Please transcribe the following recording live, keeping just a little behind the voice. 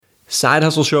Side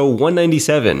Hustle Show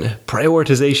 197,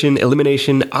 Prioritization,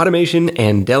 Elimination, Automation,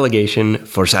 and Delegation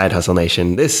for Side Hustle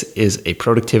Nation. This is a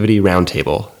productivity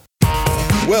roundtable.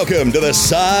 Welcome to the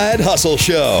Side Hustle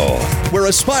Show, where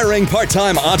aspiring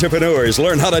part-time entrepreneurs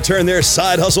learn how to turn their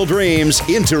side hustle dreams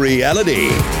into reality.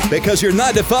 Because your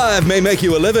 9 to 5 may make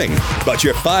you a living, but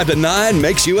your 5 to 9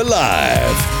 makes you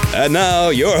alive. And now,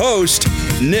 your host,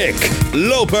 Nick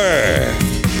Loper.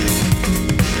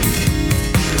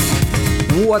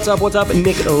 What's up?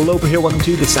 Nick Loper here. Welcome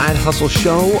to the Side Hustle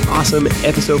Show. Awesome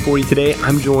episode for you today.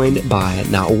 I'm joined by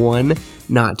not one,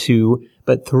 not two,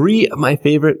 but three of my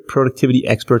favorite productivity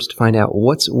experts to find out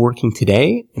what's working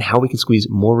today and how we can squeeze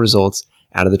more results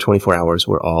out of the 24 hours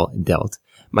we're all dealt.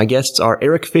 My guests are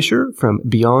Eric Fisher from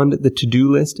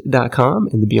BeyondTheToDoList.com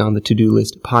and the Beyond the To-Do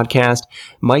List podcast,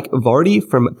 Mike Vardy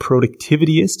from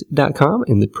Productivityist.com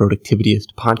and the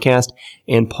Productivityist podcast,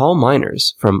 and Paul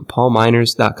Miners from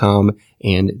PaulMiners.com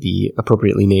and the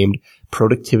appropriately named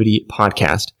Productivity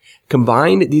Podcast.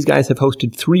 Combined, these guys have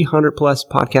hosted 300 plus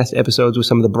podcast episodes with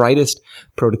some of the brightest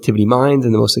productivity minds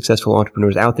and the most successful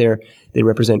entrepreneurs out there. They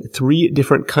represent 3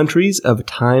 different countries of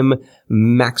time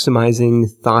maximizing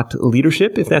thought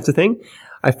leadership, if that's a thing.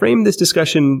 I framed this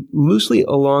discussion loosely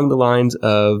along the lines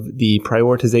of the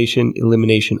prioritization,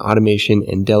 elimination, automation,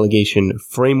 and delegation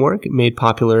framework made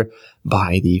popular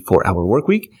by the 4-Hour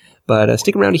Workweek. But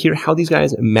stick around to hear how these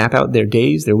guys map out their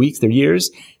days, their weeks, their years,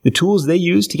 the tools they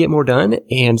use to get more done,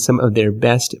 and some of their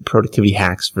best productivity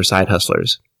hacks for side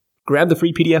hustlers. Grab the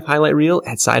free PDF highlight reel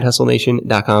at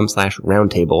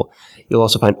sidehustlenation.com/roundtable. You'll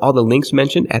also find all the links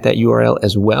mentioned at that URL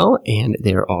as well, and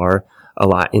there are a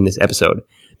lot in this episode.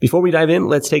 Before we dive in,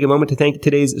 let's take a moment to thank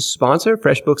today's sponsor,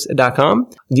 FreshBooks.com.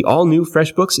 The all-new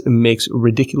FreshBooks makes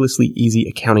ridiculously easy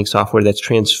accounting software that's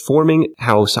transforming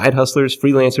how side hustlers,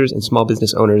 freelancers, and small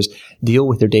business owners deal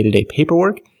with their day-to-day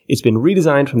paperwork. It's been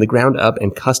redesigned from the ground up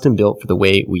and custom built for the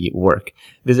way we work.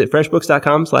 Visit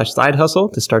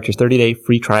FreshBooks.com/sidehustle to start your 30-day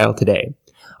free trial today.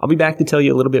 I'll be back to tell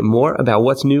you a little bit more about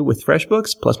what's new with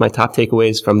FreshBooks, plus my top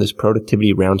takeaways from this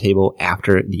productivity roundtable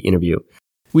after the interview.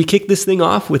 We kick this thing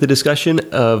off with a discussion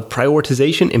of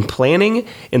prioritization and planning,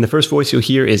 and the first voice you'll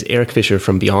hear is Eric Fisher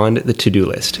from Beyond the To-Do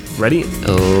List. Ready?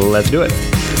 Let's do it.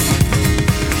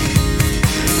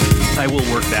 I will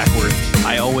work backwards.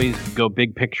 I always go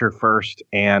big picture first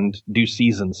and do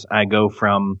seasons. I go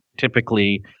from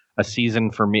typically a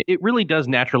season for me. It really does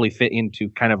naturally fit into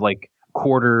kind of like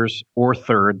quarters or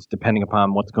thirds, depending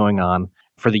upon what's going on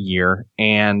for the year.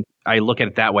 And I look at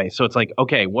it that way. So it's like,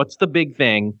 okay, what's the big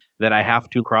thing that I have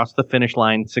to cross the finish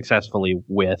line successfully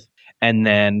with? And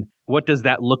then what does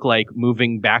that look like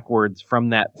moving backwards from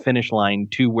that finish line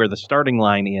to where the starting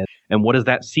line is? And what does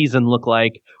that season look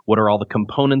like? What are all the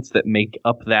components that make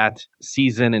up that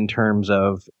season in terms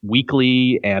of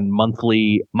weekly and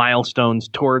monthly milestones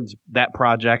towards that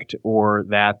project or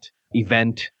that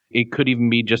event? It could even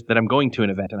be just that I'm going to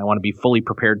an event and I want to be fully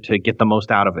prepared to get the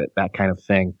most out of it, that kind of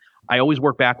thing. I always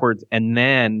work backwards. And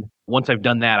then once I've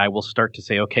done that, I will start to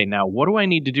say, okay, now what do I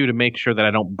need to do to make sure that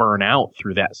I don't burn out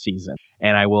through that season?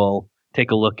 And I will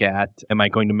take a look at, am I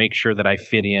going to make sure that I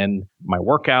fit in my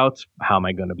workouts? How am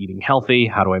I going to be eating healthy?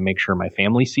 How do I make sure my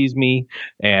family sees me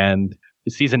and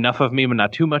sees enough of me, but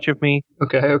not too much of me?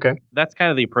 Okay. That's kind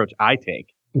of the approach I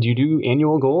take. Do you do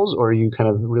annual goals, or are you kind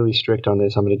of really strict on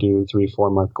this? I'm going to do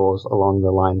 3-4 month goals along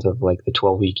the lines of like the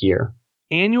 12-week year.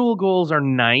 Annual goals are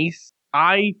nice.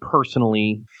 I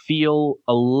personally feel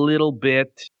a little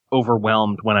bit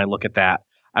overwhelmed when I look at that.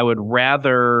 I would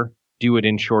rather do it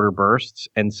in shorter bursts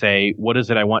and say, what is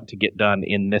it I want to get done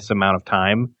in this amount of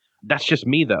time? That's just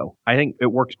me, though. I think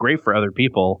it works great for other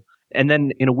people. And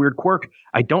then in a weird quirk,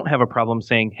 I don't have a problem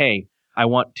saying, hey, I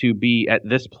want to be at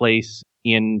this place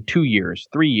in 2 years,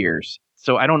 3 years.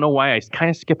 So I don't know why I kind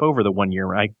of skip over the 1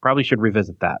 year. I probably should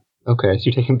revisit that. Okay, so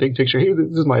you're taking big picture. Here,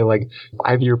 this is my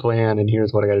 5-year plan, and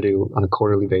here's what I got to do on a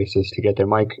quarterly basis to get there.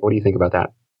 Mike, what do you think about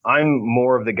that? I'm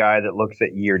more of the guy that looks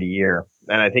at year to year.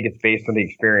 And I think it's based on the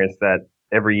experience that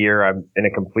every year I'm in a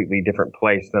completely different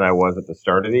place than I was at the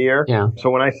start of the year. Yeah.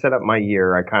 So when I set up my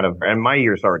year, and my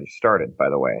year's already started, by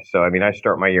the way. So, I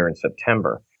start my year in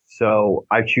September. So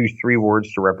I choose 3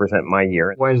 words to represent my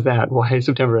year. Why is that? Why is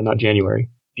September and not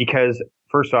January? Because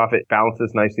first off, it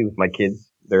balances nicely with my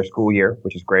kids, their school year,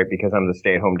 which is great because I'm the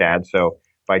stay-at-home dad. So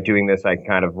by doing this, I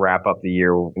kind of wrap up the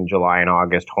year in July and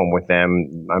August, home with them.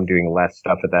 I'm doing less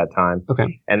stuff at that time.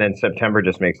 Okay. And then September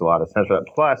just makes a lot of sense for that.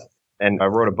 Plus, and I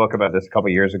wrote a book about this a couple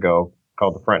of years ago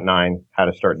called The Front Nine, How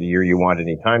to Start the Year You Want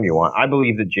Anytime You Want. I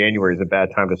believe that January is a bad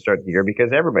time to start the year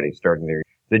because everybody's starting their year.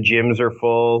 The gyms are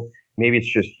full. maybe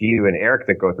it's just you and Eric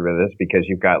that go through this because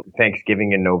you've got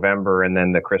Thanksgiving in November and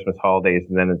then the Christmas holidays.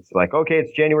 And then it's like, okay,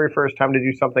 it's January 1st, time to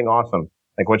do something awesome.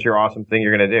 Like, what's your awesome thing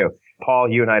you're going to do?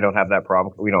 Paul, you and I don't have that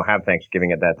problem. We don't have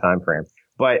Thanksgiving at that time frame.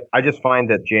 But I just find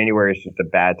that January is just a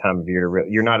bad time of year to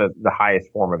you're not the highest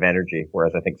form of energy,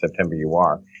 whereas I think September you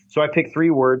are. So I pick 3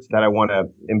 words that I want to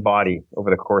embody over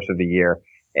the course of the year.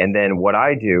 And then what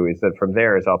I do is that from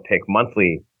there is I'll pick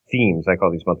monthly themes. I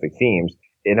call these monthly themes.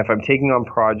 And if I'm taking on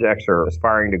projects or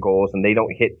aspiring to goals and they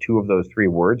don't hit 2 of those 3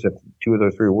 words, if 2 of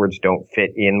those 3 words don't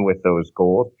fit in with those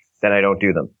goals, then I don't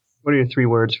do them. What are your 3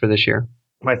 words for this year?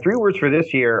 My 3 words for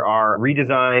this year are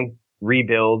redesign,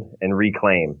 rebuild, and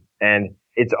reclaim. And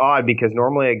it's odd because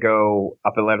normally I go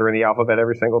up a letter in the alphabet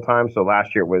every single time. So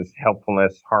last year it was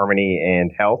helpfulness, harmony,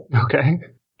 and health. Okay.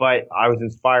 But I was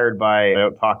inspired by, I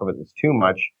don't talk about this too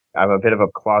much, I'm a bit of a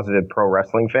closeted pro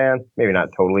wrestling fan. Maybe not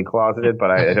totally closeted,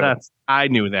 but I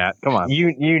knew that. Come on.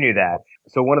 You knew that.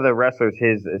 So one of the wrestlers,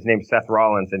 his name's Seth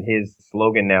Rollins, and his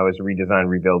slogan now is redesign,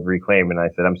 rebuild, reclaim. And I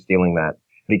said, I'm stealing that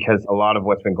because a lot of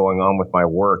what's been going on with my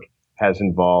work has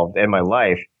involved, and my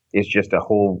life, is just a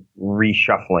whole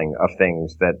reshuffling of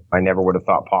things that I never would have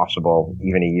thought possible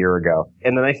even a year ago.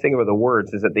 And the nice thing about the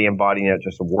words is that they embody not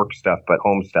just work stuff, but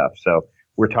home stuff. So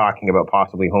we're talking about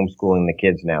possibly homeschooling the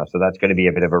kids now. So that's going to be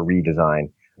a bit of a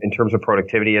redesign. In terms of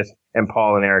Productivityist, and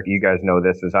Paul and Eric, you guys know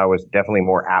this, is I was definitely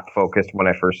more app focused when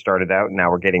I first started out. And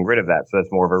now we're getting rid of that. So that's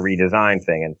more of a redesign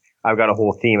thing. And I've got a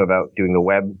whole theme about doing the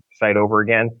website over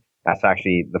again. That's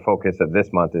actually the focus of this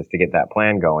month, is to get that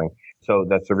plan going. So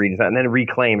that's the redesign. And then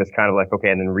reclaim is kind of like,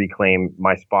 okay, and then reclaim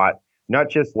my spot,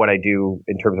 not just what I do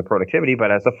in terms of productivity,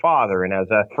 but as a father and as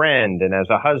a friend and as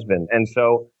a husband. And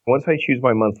so once I choose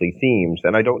my monthly themes,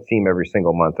 and I don't theme every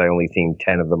single month, I only theme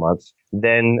 10 of the months,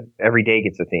 then every day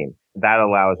gets a theme. That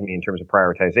allows me in terms of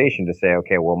prioritization to say,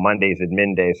 okay, well, Monday's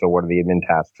admin day. So what are the admin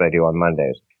tasks I do on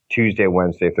Mondays? Tuesday,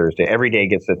 Wednesday, Thursday, every day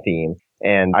gets a theme.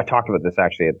 And I talked about this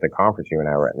actually at the conference you and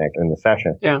I were at, Nick, in the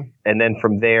session. Yeah. And then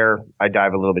from there, I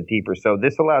dive a little bit deeper. So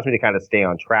this allows me to kind of stay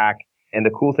on track. And the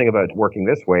cool thing about working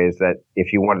this way is that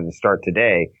if you wanted to start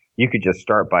today, you could just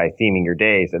start by theming your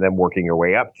days and then working your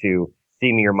way up to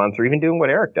theming your month, or even doing what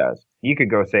Eric does. You could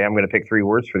go say, I'm going to pick 3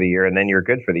 words for the year, and then you're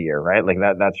good for the year, right? Like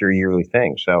that's your yearly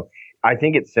thing. So I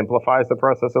think it simplifies the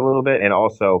process a little bit, and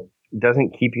also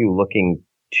doesn't keep you looking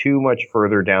too much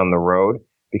further down the road.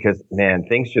 Because, man,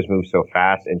 things just move so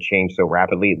fast and change so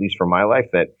rapidly, at least for my life,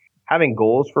 that having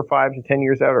goals for 5 to 10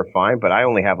 years out are fine. But I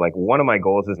only have one of my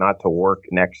goals is not to work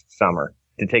next summer,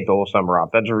 to take the whole summer off.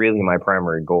 That's really my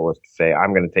primary goal, is to say,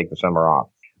 I'm going to take the summer off.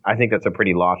 I think that's a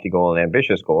pretty lofty goal and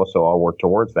ambitious goal, so I'll work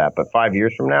towards that. But 5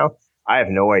 years from now, I have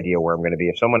no idea where I'm going to be.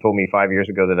 If someone told me 5 years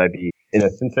ago that I'd be in a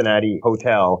Cincinnati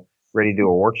hotel ready to do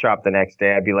a workshop the next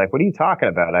day, I'd be like, what are you talking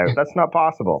about? That's not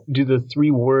possible. Do the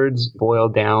 3 words boil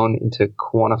down into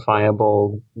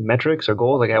quantifiable metrics or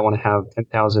goals? Like, I want to have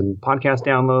 10,000 podcast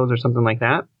downloads or something like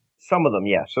that? Some of them,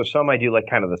 yes. So some I do like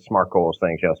kind of the SMART goals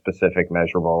things, specific,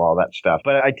 measurable, all that stuff.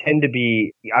 But I've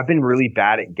been really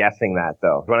bad at guessing that,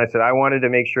 though. When I said I wanted to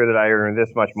make sure that I earn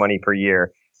this much money per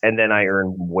year, and then I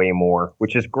earn way more,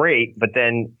 which is great. But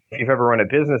then if you've ever run a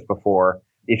business before,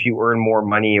 if you earn more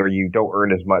money or you don't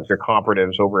earn as much, your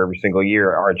comparatives over every single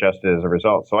year are adjusted as a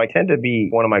result. So I tend to be,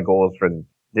 one of my goals for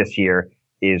this year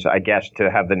is, I guess, to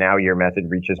have the Now Year method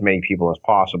reach as many people as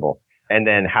possible. And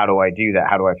then how do I do that?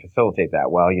 How do I facilitate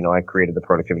that? Well, I created the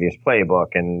Productivityist playbook,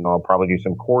 and I'll probably do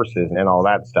some courses and all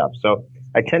that stuff. So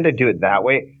I tend to do it that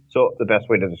way. So the best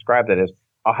way to describe that is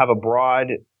I'll have a broad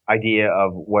idea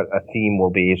of what a theme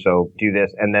will be. So do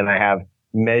this. And then I have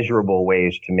measurable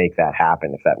ways to make that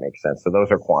happen, if that makes sense. So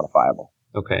those are quantifiable.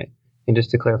 Okay. And just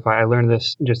to clarify, I learned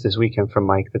this just this weekend from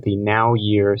Mike, that the Now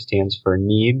Year stands for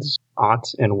needs,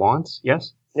 oughts, and wants.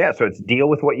 Yes? Yeah. So it's deal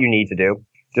with what you need to do,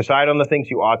 decide on the things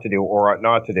you ought to do or ought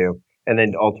not to do, and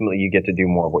then ultimately you get to do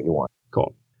more of what you want.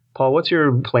 Cool. Paul, what's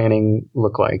your planning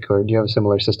look like? Or do you have a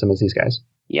similar system as these guys?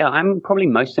 Yeah, I'm probably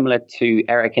most similar to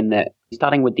Eric in that,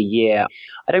 starting with the year,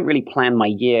 I don't really plan my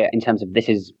year in terms of this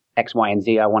is X, Y, and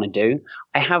Z I want to do.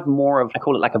 I have more of, I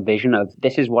call it like a vision of,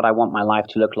 this is what I want my life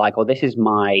to look like, or this is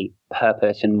my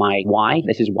purpose and my why.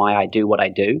 This is why I do what I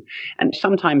do. And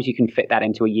sometimes you can fit that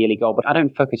into a yearly goal, but I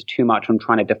don't focus too much on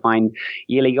trying to define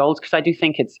yearly goals, because I do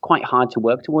think it's quite hard to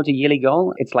work towards a yearly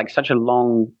goal. It's like such a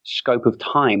long scope of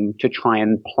time to try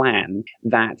and plan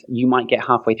that you might get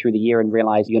halfway through the year and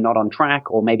realize you're not on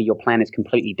track, or maybe your plan is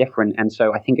completely different. And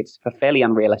so I think it's a fairly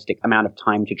unrealistic amount of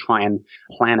time to try and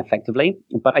plan effectively.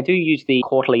 But I do use the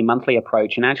quarterly, monthly approach.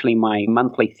 And actually my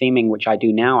monthly theming, which I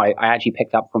do now, I actually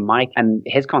picked up from Mike and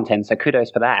his content. So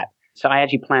kudos for that. So I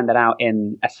actually planned that out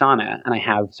in Asana,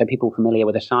 and so people familiar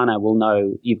with Asana will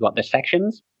know you've got the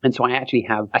sections. And so I actually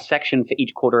have a section for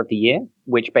each quarter of the year,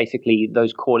 which basically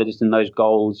those quarters and those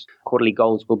goals, quarterly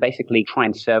goals, will basically try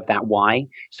and serve that why.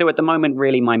 So at the moment,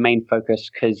 really my main focus,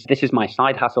 because this is my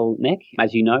side hustle, Nick,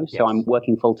 as you know, so I'm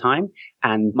working full time.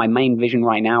 And my main vision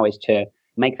right now is to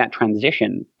make that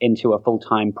transition into a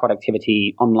full-time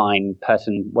productivity online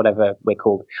person, whatever we're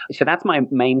called. So that's my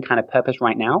main kind of purpose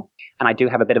right now. And I do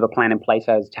have a bit of a plan in place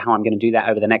as to how I'm going to do that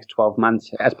over the next 12 months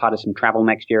as part of some travel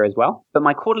next year as well. But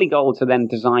my quarterly goals are then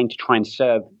designed to try and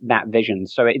serve that vision.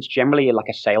 So it's generally like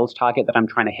a sales target that I'm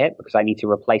trying to hit because I need to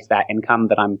replace that income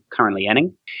that I'm currently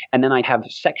earning. And then I have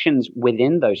sections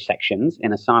within those sections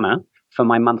in Asana for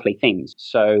my monthly themes.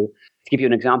 So to give you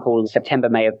an example, September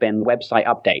may have been website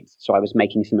updates. So I was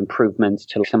making some improvements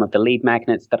to some of the lead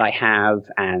magnets that I have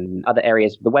and other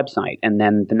areas of the website. And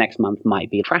then the next month might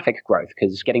be traffic growth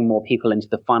because getting more people into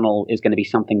the funnel is going to be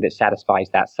something that satisfies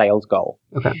that sales goal.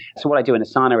 Okay. So what I do in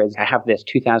Asana is I have this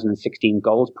 2016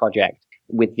 goals project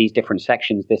with these different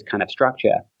sections, this kind of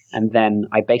structure. And then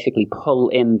I basically pull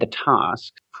in the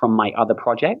tasks from my other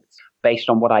projects based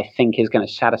on what I think is going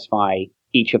to satisfy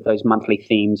each of those monthly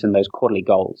themes and those quarterly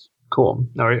goals. Cool.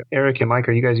 All right, Eric and Mike,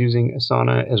 are you guys using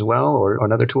Asana as well or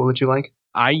another tool that you like?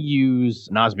 I use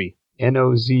Nozbe.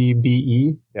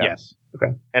 Nozbe? Yeah. Yes.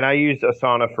 Okay. And I use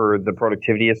Asana for the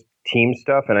Productivityist team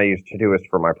stuff, and I use Todoist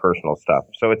for my personal stuff.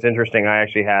 So it's interesting. I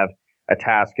actually have a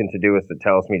task in Todoist that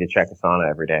tells me to check Asana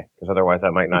every day, because otherwise I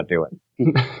might not do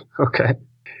it. Okay.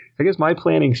 I guess my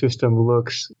planning system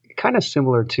looks kind of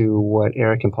similar to what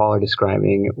Eric and Paul are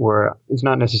describing, where it's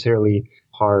not necessarily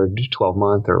hard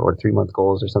 12-month or 3-month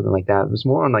goals or something like that. It's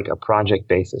more on like a project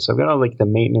basis. So I've got all like the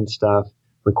maintenance stuff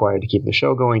required to keep the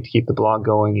show going, to keep the blog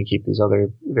going, and keep these other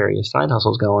various side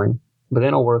hustles going. But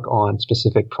then I'll work on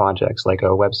specific projects like a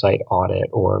website audit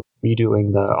or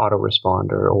redoing the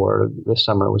autoresponder, or this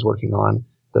summer I was working on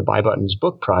the Buy Buttons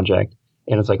book project.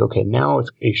 And it's like, okay, now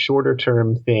it's a shorter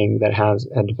term thing that has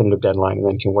a definitive deadline and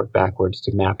then can work backwards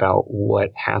to map out what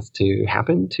has to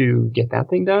happen to get that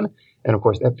thing done. And of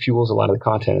course, that fuels a lot of the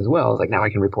content as well. It's like now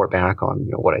I can report back on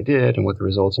what I did and what the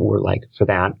results were like for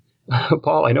that.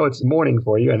 Paul, I know it's morning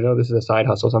for you. I know this is a side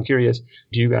hustle. So I'm curious,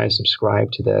 do you guys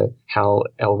subscribe to the Hal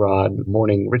Elrod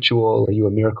morning ritual? Are you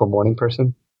a miracle morning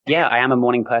person? Yeah, I am a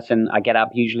morning person. I get up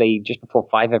usually just before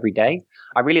 5 every day.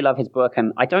 I really love his book,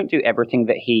 and I don't do everything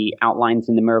that he outlines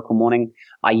in the Miracle Morning.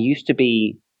 I used to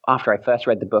be, after I first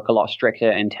read the book, a lot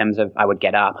stricter in terms of I would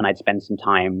get up and I'd spend some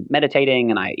time meditating,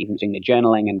 and I even doing the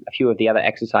journaling and a few of the other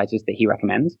exercises that he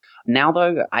recommends. Now,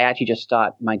 though, I actually just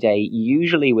start my day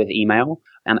usually with email.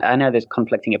 And I know there's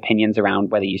conflicting opinions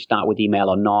around whether you start with email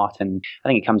or not. And I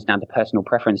think it comes down to personal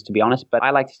preference, to be honest. But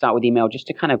I like to start with email just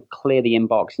to kind of clear the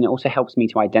inbox. And it also helps me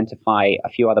to identify a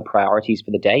few other priorities for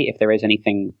the day if there is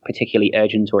anything particularly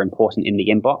urgent or important in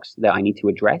the inbox that I need to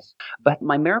address. But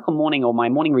my miracle morning or my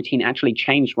morning routine actually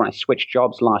changed when I switched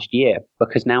jobs last year,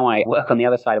 because now I work on the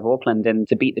other side of Auckland. And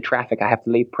to beat the traffic, I have to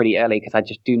leave pretty early because I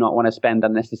just do not want to spend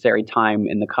unnecessary time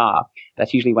in the car.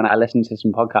 That's usually when I listen to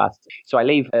some podcasts. So I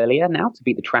leave earlier now to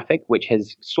beat the traffic, which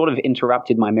has sort of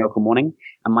interrupted my miracle morning.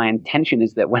 And my intention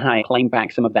is that when I claim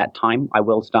back some of that time, I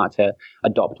will start to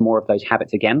adopt more of those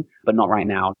habits again, but not right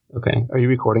now. Okay. Are you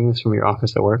recording this from your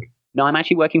office at work? No, I'm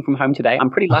actually working from home today. I'm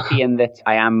pretty lucky in that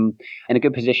I am in a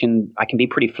good position. I can be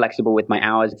pretty flexible with my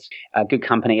hours. It's a good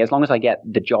company. As long as I get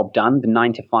the job done, the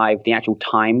 9 to 5, the actual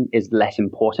time is less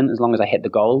important. As long as I hit the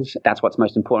goals, that's what's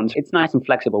most important. It's nice and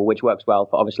flexible, which works well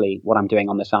for obviously what I'm doing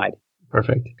on the side.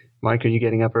 Perfect. Mike, are you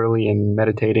getting up early and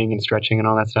meditating and stretching and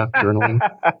all that stuff, journaling?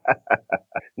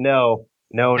 No,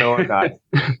 I'm not.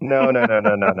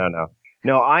 No.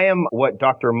 No, I am what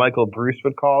Dr. Michael Bruce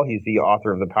would call, he's the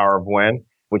author of The Power of When,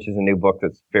 which is a new book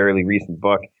that's a fairly recent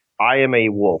book. I am a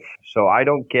wolf, so I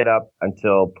don't get up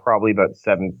until probably about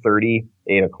 7:30,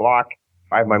 8 o'clock.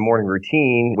 I have my morning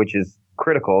routine, which is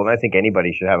critical, and I think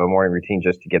anybody should have a morning routine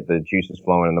just to get the juices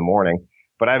flowing in the morning.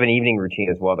 But I have an evening routine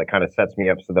as well that kind of sets me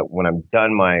up so that when I'm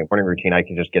done my morning routine, I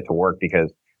can just get to work,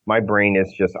 because my brain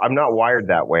is just, I'm not wired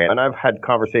that way. And I've had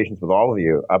conversations with all of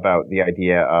you about the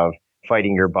idea of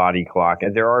fighting your body clock.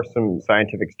 And there are some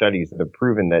scientific studies that have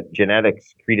proven that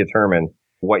genetics predetermine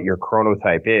what your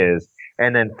chronotype is.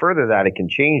 And then further that, it can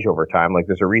change over time. Like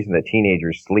there's a reason that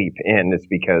teenagers sleep in. It's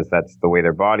because that's the way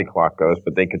their body clock goes,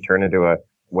 but they could turn into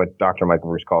what Dr. Michael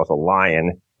Bruce calls a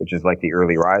lion, which is like the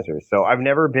early risers. So I've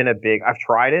never been I've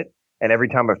tried it, and every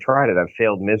time I've tried it, I've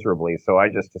failed miserably. So I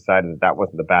just decided that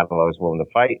wasn't the battle I was willing to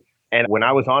fight. And when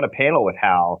I was on a panel with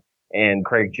Hal and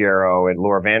Craig Jarrow and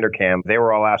Laura Vanderkam, they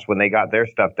were all asked when they got their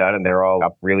stuff done, and they're all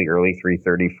up really early,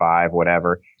 3:35,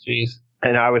 whatever. Jeez.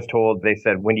 And I was told, they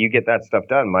said, when do you get that stuff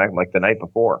done, Mike? I'm like, the night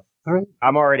before. All right.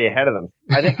 I'm already ahead of them.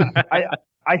 I think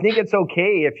I think it's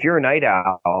okay if you're a night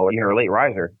owl, you're a late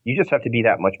riser. You just have to be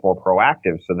that much more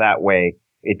proactive. So that way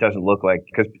it doesn't look like,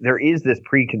 because there is this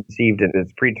preconceived and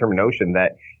this predetermined notion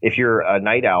that if you're a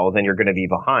night owl, then you're going to be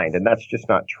behind. And that's just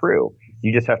not true.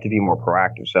 You just have to be more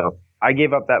proactive. So I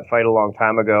gave up that fight a long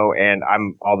time ago, and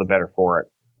I'm all the better for it.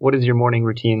 What does your morning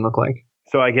routine look like?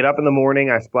 So I get up in the morning,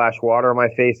 I splash water on my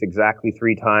face exactly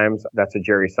 3 times. That's a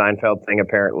Jerry Seinfeld thing,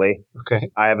 apparently. Okay.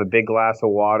 I have a big glass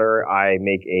of water. I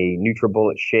make a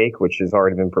NutriBullet shake, which has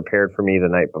already been prepared for me the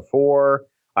night before.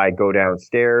 I go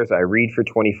downstairs. I read for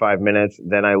 25 minutes.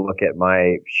 Then I look at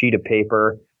my sheet of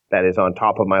paper that is on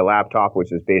top of my laptop,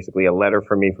 which is basically a letter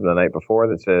from me from the night before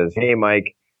that says, hey,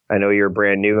 Mike, I know you're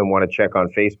brand new and want to check on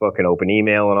Facebook and open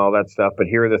email and all that stuff, but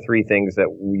here are the 3 things that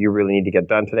you really need to get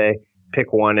done today.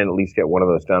 Pick one and at least get one of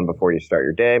those done before you start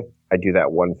your day. I do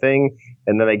that one thing,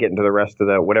 and then I get into the rest of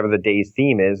whatever the day's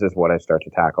theme is what I start to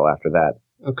tackle after that.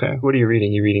 Okay. What are you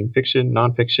reading? You reading fiction,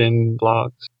 nonfiction,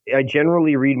 blogs? I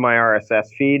generally read my RSS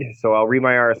feed. So I'll read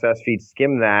my RSS feed,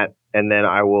 skim that, and then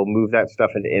I will move that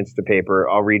stuff into Instapaper.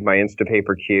 I'll read my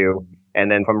Instapaper queue. And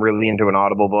then if I'm really into an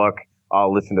Audible book,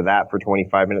 I'll listen to that for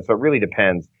 25 minutes. So it really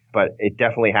depends. But it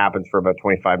definitely happens for about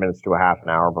 25 minutes to a half an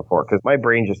hour before, because my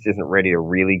brain just isn't ready to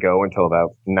really go until about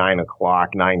 9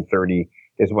 o'clock, 9:30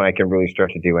 is when I can really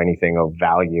start to do anything of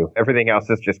value. Everything else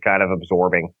is just kind of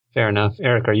absorbing. Fair enough.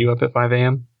 Eric, are you up at 5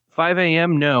 a.m.? 5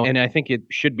 a.m., no. And I think it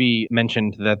should be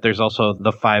mentioned that there's also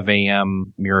the 5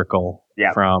 a.m. miracle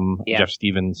from Jeff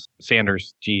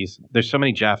Sanders. Geez, there's so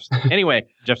many Jeffs. Anyway,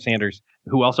 Jeff Sanders,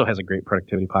 who also has a great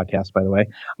productivity podcast, by the way.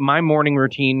 My morning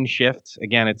routine shifts.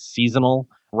 Again, it's seasonal.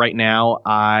 Right now,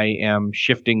 I am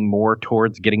shifting more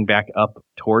towards getting back up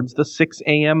towards the 6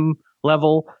 a.m.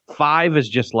 level. 5 is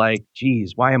just like,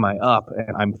 geez, why am I up?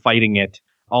 And I'm fighting it.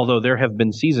 Although there have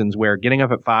been seasons where getting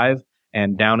up at 5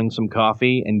 and downing some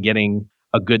coffee and getting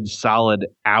a good solid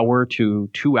hour to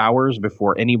 2 hours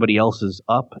before anybody else is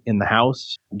up in the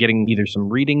house, getting either some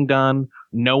reading done,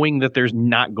 knowing that there's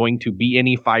not going to be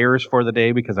any fires for the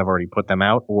day because I've already put them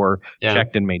out or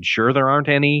checked and made sure there aren't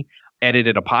any,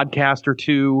 edited a podcast or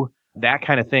 2, that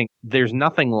kind of thing. There's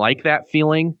nothing like that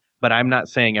feeling, but I'm not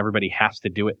saying everybody has to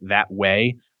do it that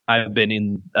way. I've been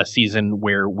in a season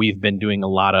where we've been doing a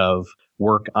lot of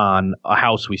work on a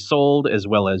house we sold, as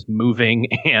well as moving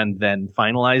and then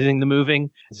finalizing the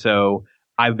moving. So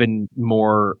I've been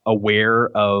more aware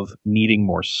of needing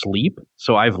more sleep.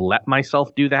 So I've let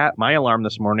myself do that. My alarm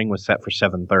this morning was set for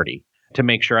 7:30 to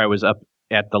make sure I was up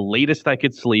at the latest I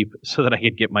could sleep so that I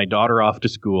could get my daughter off to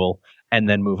school and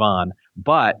then move on.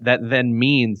 But that then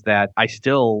means that I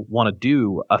still want to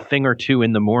do a thing or 2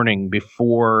 in the morning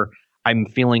before I'm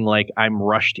feeling like I'm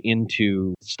rushed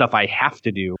into stuff I have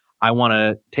to do. I want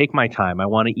to take my time. I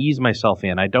want to ease myself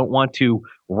in. I don't want to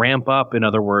ramp up, in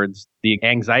other words, the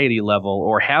anxiety level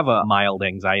or have a mild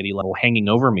anxiety level hanging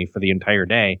over me for the entire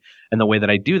day. And the way that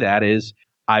I do that is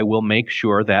I will make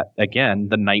sure that, again,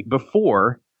 the night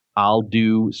before, I'll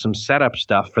do some setup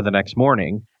stuff for the next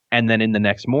morning. And then in the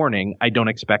next morning, I don't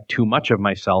expect too much of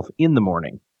myself in the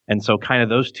morning. And so kind of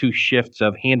those 2 shifts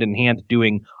of hand in hand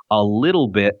doing a little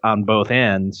bit on both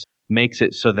ends makes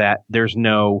it so that there's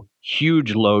no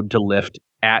huge load to lift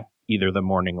at either the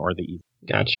morning or the evening.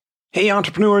 Gotcha. Hey,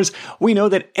 entrepreneurs, we know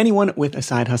that anyone with a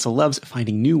side hustle loves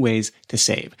finding new ways to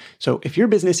save. So if your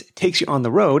business takes you on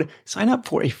the road, sign up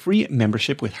for a free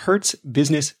membership with Hertz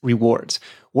Business Rewards.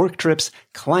 Work trips,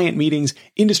 client meetings,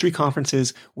 industry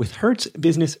conferences. With Hertz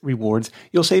Business Rewards,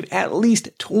 you'll save at least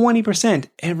 20%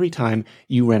 every time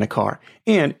you rent a car.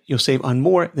 And you'll save on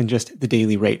more than just the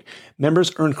daily rate.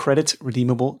 Members earn credits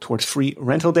redeemable towards free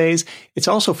rental days. It's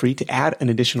also free to add an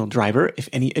additional driver if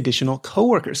any additional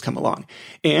coworkers come along.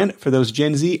 And for those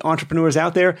Gen Z entrepreneurs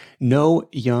out there, no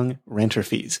young renter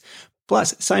fees.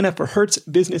 Plus, sign up for Hertz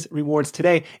Business Rewards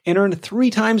today and earn 3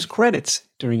 times credits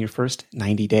during your first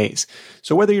 90 days.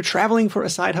 So whether you're traveling for a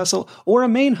side hustle or a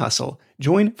main hustle,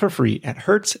 join for free at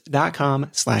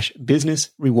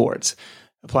hertz.com/business rewards.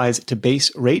 Applies to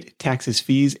base rate, taxes,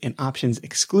 fees, and options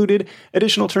excluded.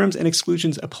 Additional terms and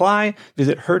exclusions apply.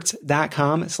 Visit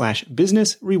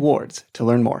hertz.com/business rewards to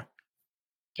learn more.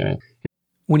 Okay.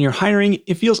 When you're hiring,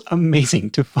 it feels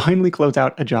amazing to finally close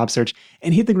out a job search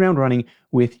and hit the ground running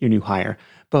with your new hire.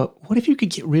 But what if you could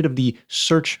get rid of the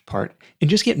search part and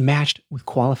just get matched with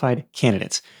qualified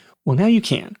candidates? Well, now you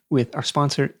can with our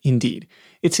sponsor, Indeed.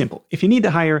 It's simple. If you need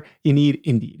to hire, you need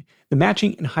Indeed. The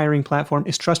matching and hiring platform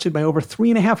is trusted by over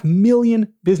 3.5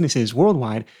 million businesses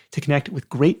worldwide to connect with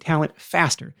great talent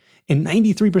faster. And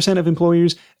 93% of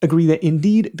employers agree that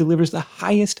Indeed delivers the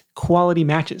highest quality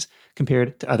matches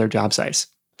compared to other job sites.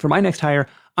 For my next hire,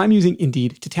 I'm using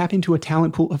Indeed to tap into a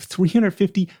talent pool of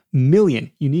 350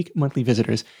 million unique monthly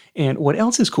visitors. And what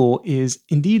else is cool is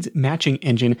Indeed's matching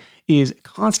engine is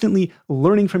constantly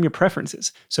learning from your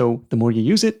preferences. So the more you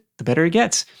use it, the better it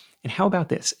gets. And how about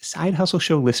this? Side Hustle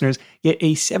Show listeners get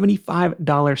a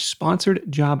 $75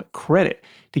 sponsored job credit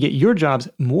to get your jobs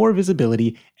more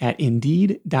visibility at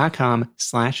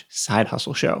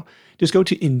Indeed.com/sidehustleshow. Just go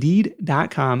to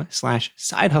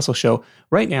Indeed.com/sidehustleshow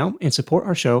right now and support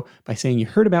our show by saying you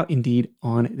heard about Indeed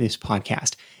on this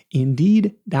podcast.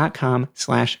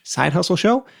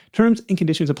 Indeed.com/sidehustleshow. Terms and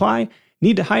conditions apply.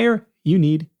 Need to hire? You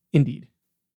need Indeed.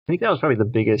 I think that was probably the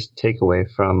biggest takeaway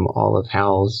from all of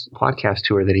Hal's podcast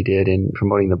tour that he did in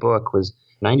promoting the book was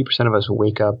 90% of us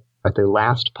wake up at the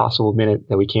last possible minute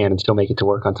that we can and still make it to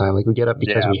work on time. Like we get up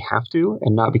because we have to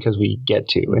and not because we get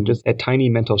to. And just a tiny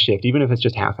mental shift, even if it's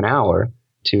just half an hour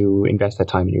to invest that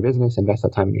time in your business, invest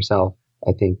that time in yourself,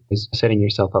 I think is setting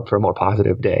yourself up for a more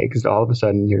positive day because all of a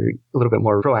sudden you're a little bit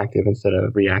more proactive instead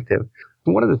of reactive.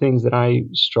 One of the things that I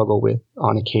struggle with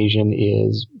on occasion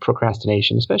is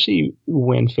procrastination, especially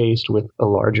when faced with a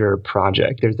larger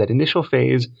project. There's that initial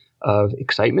phase of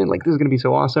excitement, like this is going to be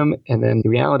so awesome. And then the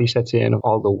reality sets in of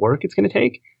all the work it's going to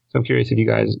take. So I'm curious if you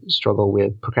guys struggle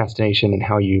with procrastination and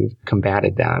how you've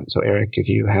combated that. So Eric, if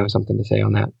you have something to say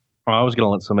on that. Oh, I was going to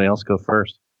let somebody else go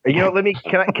first. Can I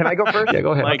go first? Yeah,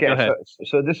 go ahead. Mike, Okay, go ahead.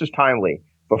 So this is timely.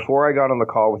 Before I got on the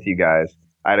call with you guys,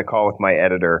 I had a call with my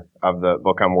editor of the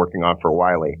book I'm working on for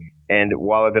Wiley. And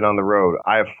while I've been on the road,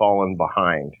 I have fallen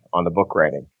behind on the book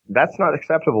writing. That's not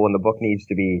acceptable when the book needs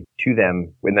to be to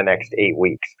them in the next 8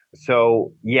 weeks.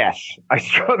 So yes, I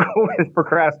struggle with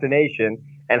procrastination.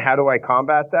 And how do I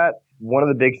combat that? One of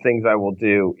the big things I will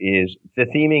do is the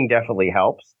theming definitely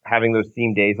helps. Having those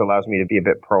theme days allows me to be a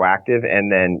bit proactive.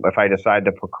 And then if I decide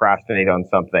to procrastinate on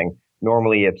something,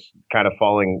 normally it's kind of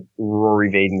following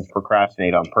Rory Vaden's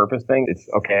procrastinate on purpose thing. It's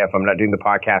okay if I'm not doing the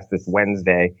podcast this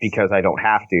Wednesday because I don't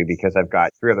have to, because I've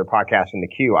got 3 other podcasts in the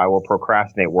queue, I will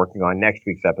procrastinate working on next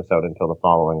week's episode until the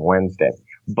following Wednesday.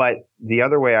 But the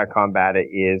other way I combat it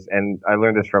is, and I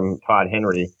learned this from Todd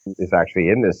Henry, who is actually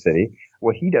in this city,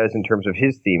 what he does in terms of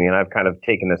his theming, and I've kind of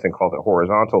taken this and called it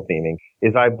horizontal theming,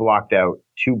 is I blocked out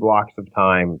 2 blocks of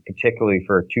time, particularly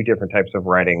for 2 different types of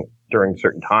writing during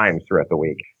certain times throughout the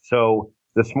week. So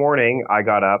this morning I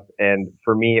got up, and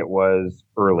for me it was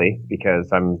early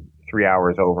because I'm 3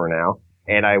 hours over now,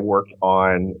 and I worked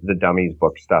on the Dummies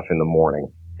book stuff in the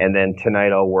morning. And then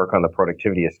tonight I'll work on the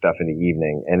Productivityist stuff in the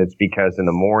evening. And it's because in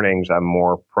the mornings I'm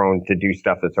more prone to do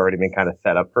stuff that's already been kind of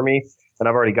set up for me. And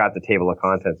I've already got the table of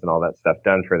contents and all that stuff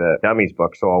done for the Dummies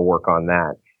book, so I'll work on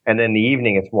that. And then the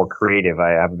evening it's more creative.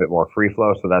 I have a bit more free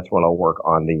flow, so that's when I'll work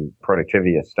on the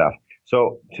Productivityist stuff.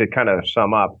 So to kind of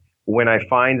sum up, when I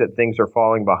find that things are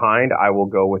falling behind, I will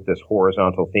go with this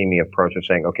horizontal theming approach of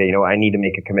saying, okay, I need to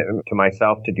make a commitment to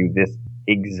myself to do this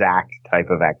exact type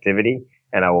of activity,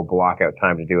 and I will block out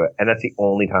time to do it. And that's the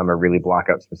only time I really block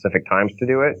out specific times to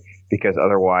do it, because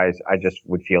otherwise I just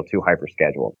would feel too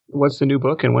hyper-scheduled. What's the new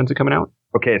book and when's it coming out?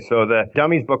 Okay, so the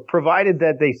Dummies book, provided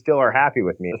that they still are happy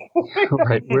with me.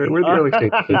 Right, we're the early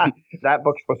stages. That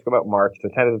book's supposed to come out March. The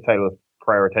tentative title is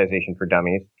Prioritization for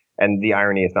Dummies. And the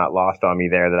irony is not lost on me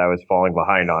there that I was falling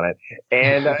behind on it.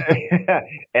 And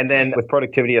and then with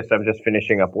Productivityist, I'm just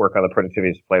finishing up work on the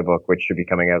Productivityist playbook, which should be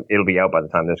coming out. It'll be out by the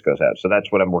time this goes out. So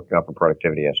that's what I'm working on for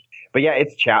Productivityist. But yeah,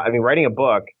 it's writing a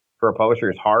book for a publisher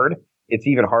is hard. It's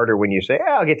even harder when you say,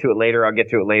 I'll get to it later,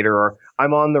 or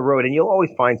I'm on the road. And you'll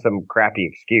always find some crappy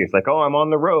excuse like, I'm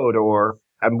on the road, or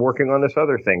I'm working on this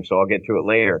other thing, so I'll get to it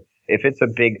later. If it's a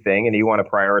big thing and you want to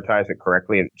prioritize it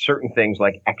correctly, certain things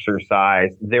like exercise,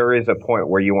 there is a point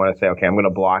where you want to say, okay, I'm going to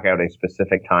block out a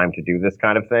specific time to do this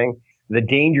kind of thing. The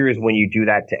danger is when you do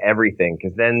that to everything,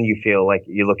 because then you feel like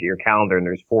you look at your calendar and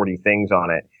there's 40 things on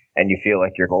it and you feel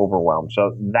like you're overwhelmed.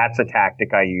 So that's a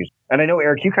tactic I use. And I know,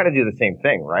 Eric, you kind of do the same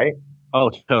thing, right? Oh,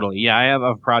 totally. Yeah, I have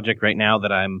a project right now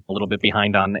that I'm a little bit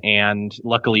behind on, and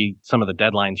luckily some of the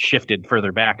deadlines shifted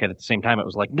further back. And at the same time, it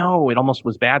was like, no, it almost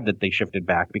was bad that they shifted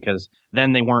back, because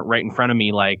then they weren't right in front of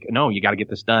me like, no, you got to get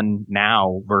this done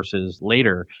now versus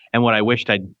later. And what I wished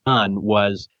I'd done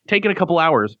was taken a couple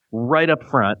hours right up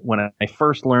front when I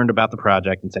first learned about the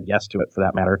project and said yes to it, for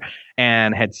that matter,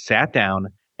 and had sat down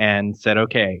and said,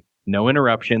 okay, no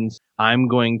interruptions. I'm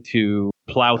going to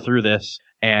plow through this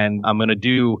And I'm going to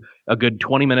do a good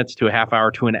 20 minutes to a half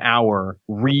hour to an hour,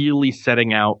 really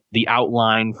setting out the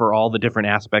outline for all the different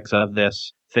aspects of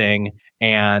this thing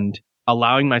and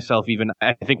allowing myself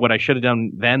I think what I should have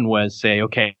done then was say,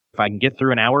 okay, if I can get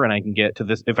through an hour and I can get to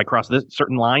this, if I cross this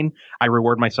certain line, I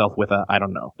reward myself with a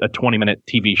 20-minute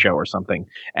TV show or something.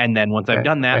 And then once I've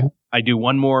done that, I do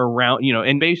one more round,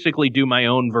 and basically do my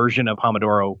own version of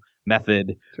Pomodoro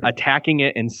method, attacking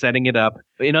it and setting it up.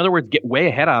 In other words, get way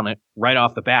ahead on it right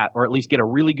off the bat, or at least get a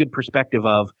really good perspective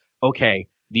of, okay,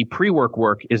 the pre-work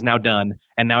work is now done,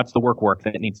 and now it's the work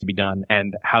that needs to be done.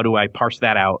 And how do I parse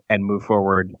that out and move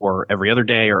forward, or every other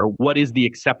day, or what is the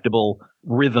acceptable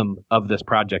rhythm of this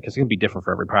project? It's going to be different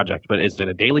for every project, but is it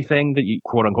a daily thing that you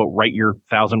quote unquote write your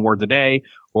 1,000 words a day?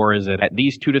 Or is it at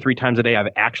these 2 to 3 times a day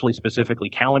I've actually specifically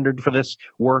calendared for this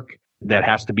work that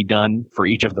has to be done for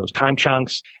each of those time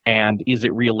chunks? And is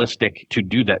it realistic to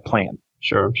do that plan?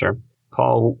 Sure.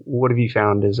 Paul, what have you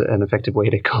found is an effective way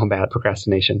to combat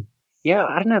procrastination? Yeah,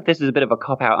 I don't know if this is a bit of a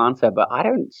cop-out answer, but I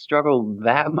don't struggle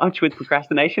that much with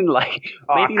procrastination.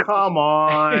 Come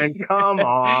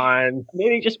on.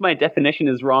 Maybe just my definition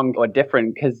is wrong or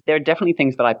different, because there are definitely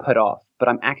things that I put off, but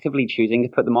I'm actively choosing to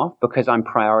put them off because I'm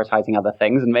prioritizing other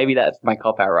things. And maybe that's my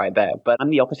cop-out right there. But I'm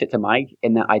the opposite to Mike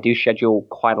in that I do schedule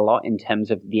quite a lot in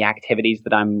terms of the activities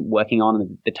that I'm working on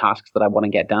and the tasks that I want to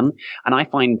get done. And I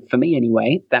find, for me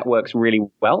anyway, that works really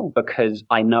well because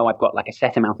I know I've got like a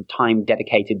set amount of time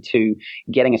dedicated to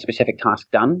getting a specific task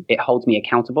done. It holds me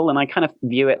accountable. And I kind of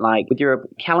view it like with your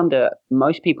calendar,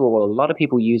 most people, or a lot of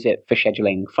people use it for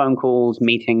scheduling phone calls,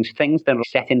 meetings, things that are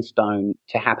set in stone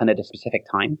to happen at a specific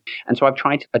time. And so I've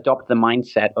tried to adopt the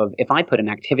mindset of if I put an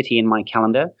activity in my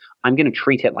calendar, I'm going to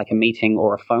treat it like a meeting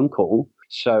or a phone call.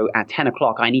 So at 10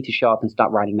 o'clock, I need to show up and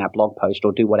start writing that blog post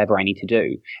or do whatever I need to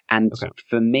do. And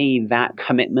for me, that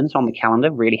commitment on the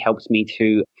calendar really helps me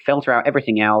to filter out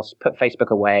everything else, put Facebook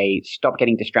away, stop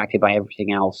getting distracted by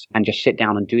everything else, and just sit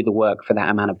down and do the work for that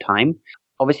amount of time.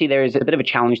 Obviously, there is a bit of a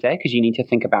challenge there because you need to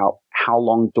think about how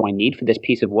long do I need for this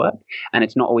piece of work? And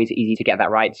it's not always easy to get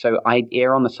that right. So I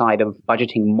err on the side of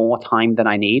budgeting more time than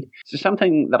I need. So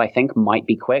something that I think might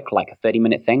be quick, like a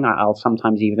 30-minute thing, I'll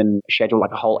sometimes even schedule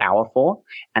like a whole hour for.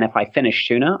 And if I finish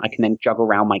sooner, I can then juggle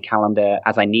around my calendar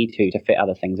as I need to fit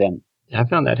other things in. I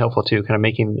found that helpful too, kind of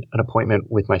making an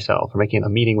appointment with myself or making a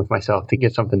meeting with myself to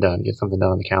get something done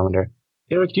on the calendar.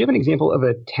 Eric, do you have an example of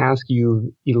a task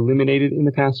you eliminated in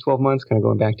the past 12 months, kind of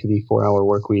going back to the 4-hour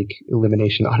work week,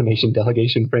 elimination, automation,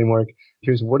 delegation framework?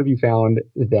 Here's what have you found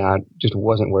that just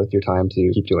wasn't worth your time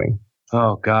to keep doing?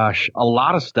 Oh, gosh, a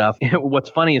lot of stuff. What's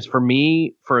funny is for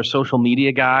me, for a social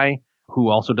media guy who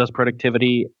also does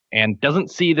productivity and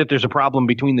doesn't see that there's a problem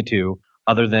between the two,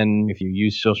 other than if you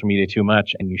use social media too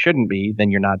much and you shouldn't be,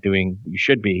 then you're not doing what you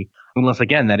should be. Unless,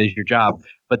 again, that is your job.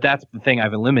 But that's the thing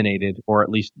I've eliminated, or at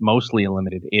least mostly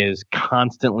eliminated, is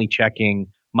constantly checking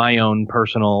my own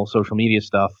personal social media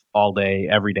stuff all day,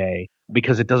 every day,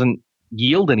 because it doesn't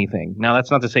yield anything. Now,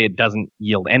 that's not to say it doesn't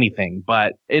yield anything,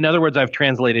 but in other words, I've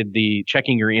translated the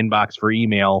checking your inbox for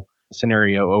email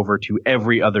scenario over to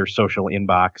every other social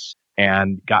inbox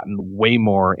and gotten way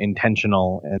more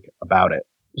intentional about it.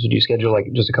 So do you schedule like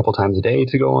just a couple times a day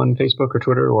to go on Facebook or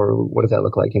Twitter, or what does that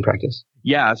look like in practice?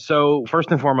 Yeah. So first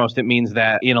and foremost, it means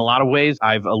that in a lot of ways,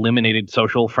 I've eliminated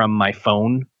social from my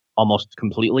phone almost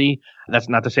completely. That's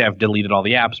not to say I've deleted all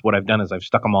the apps. What I've done is I've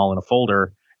stuck them all in a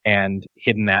folder and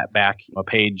hidden that back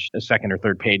a second or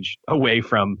third page away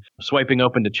from swiping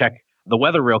open to check the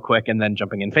weather real quick and then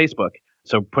jumping in Facebook.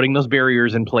 So putting those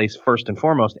barriers in place first and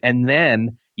foremost. And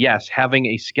then, yes, having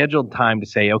a scheduled time to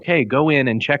say, okay, go in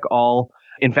and check all.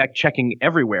 In fact, checking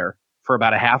everywhere for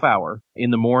about a half hour in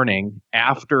the morning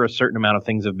after a certain amount of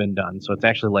things have been done. So it's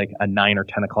actually like a 9 or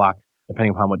 10 o'clock,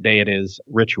 depending upon what day it is,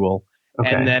 ritual.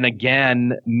 Okay. And then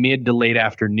again, mid to late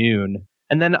afternoon.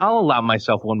 And then I'll allow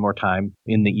myself one more time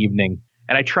in the evening.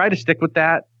 And I try to stick with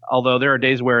that, although there are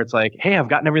days where it's like, hey, I've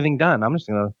gotten everything done. I'm just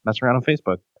going to mess around on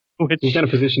Facebook. You kind of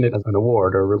position it as an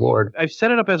award or reward. I've set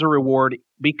it up as a reward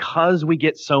because we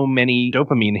get so many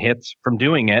dopamine hits from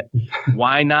doing it.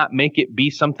 Why not make it be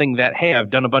something that, hey,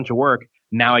 I've done a bunch of work.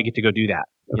 Now I get to go do that.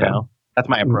 Okay. You know, that's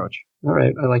my approach. All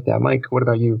right. I like that. Mike, what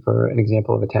about you for an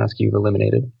example of a task you've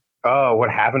eliminated? Oh,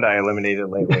 what haven't I eliminated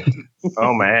lately?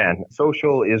 Oh, man.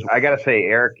 Social is, I got to say,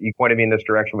 Eric, you pointed me in this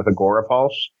direction with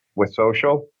Agorapulse with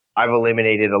social. I've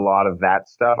eliminated a lot of that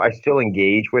stuff. I still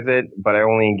engage with it, but I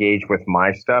only engage with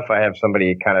my stuff. I have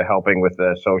somebody kind of helping with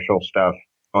the social stuff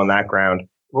on that ground.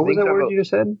 What was that word you just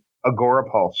said?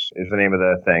 Agorapulse is the name of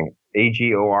the thing.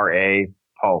 Agora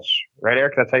Pulse. Right,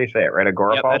 Eric? That's how you say it, right?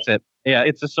 Agorapulse? Yeah, that's it. Yeah,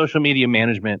 it's a social media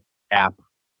management app.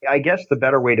 I guess the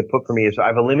better way to put for me is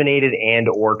I've eliminated and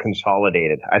or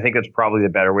consolidated. I think that's probably the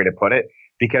better way to put it,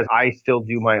 because I still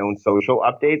do my own social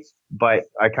updates, but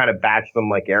I kind of batch them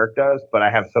like Eric does, but I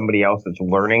have somebody else that's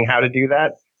learning how to do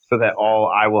that, so that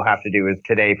all I will have to do is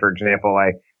today, for example,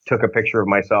 I took a picture of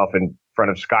myself in front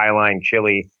of Skyline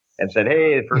Chili and said,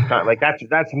 hey, the first time, like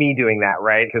that's me doing that,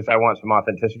 right? Because I want some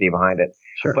authenticity behind it.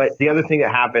 Sure. But the other thing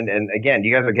that happened, and again,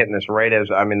 you guys are getting this right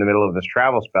as I'm in the middle of this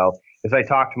travel spell, is I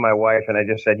talked to my wife and I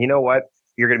just said, you know what?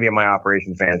 You're going to be my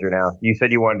operations manager now. You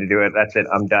said you wanted to do it. That's it.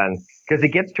 I'm done. Because it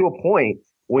gets to a point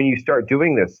when you start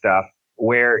doing this stuff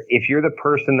where if you're the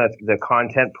person that's the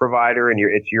content provider and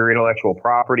it's your intellectual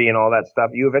property and all that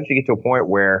stuff, you eventually get to a point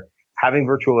where having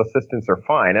virtual assistants are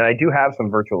fine. And I do have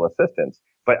some virtual assistants,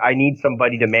 but I need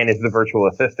somebody to manage the virtual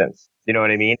assistants. You know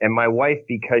what I mean? And my wife,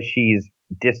 because she's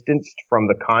distanced from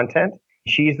the content,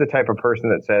 she's the type of person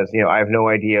that says, you know, I have no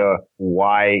idea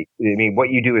why. I mean, what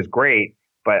you do is great,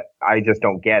 but I just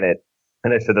don't get it.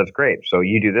 And I said, that's great. So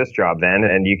you do this job then,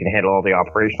 and you can handle all the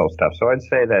operational stuff. So I'd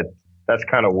say that that's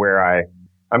kind of where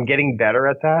I'm getting better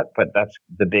at that, but that's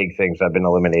the big things I've been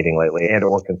eliminating lately and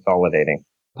or consolidating.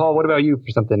 Paul, what about you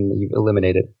for something that you've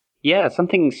eliminated? Yeah,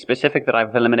 something specific that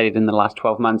I've eliminated in the last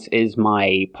 12 months is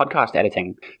my podcast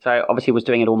editing. So I obviously was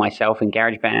doing it all myself in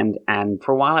GarageBand, and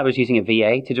for a while I was using a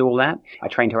VA to do all that. I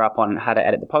trained her up on how to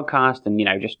edit the podcast and,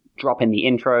 just drop in the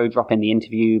intro, drop in the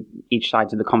interview, each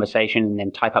sides of the conversation, and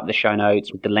then type up the show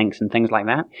notes with the links and things like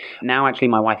that. Now, actually,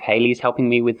 my wife Haley's helping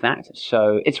me with that.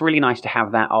 So it's really nice to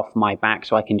have that off my back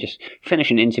so I can just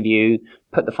finish an interview,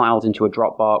 put the files into a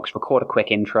Dropbox, record a quick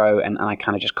intro, and I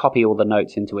kind of just copy all the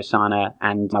notes into Asana,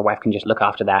 and my wife can just look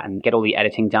after that and get all the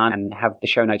editing done and have the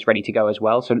show notes ready to go as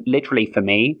well. So literally for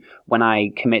me, when I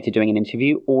commit to doing an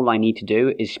interview, all I need to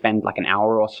do is spend like an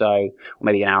hour or so, or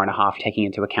maybe an hour and a half, taking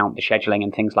into account the scheduling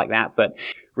and things like that. But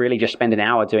really just spend an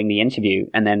hour doing the interview,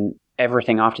 and then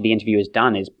everything after the interview is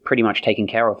done is pretty much taken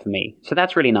care of for me. So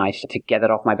that's really nice to get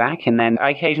that off my back. And then I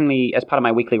occasionally, as part of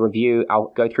my weekly review,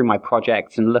 I'll go through my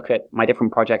projects and look at my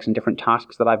different projects and different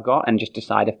tasks that I've got and just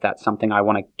decide if that's something I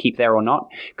want to keep there or not.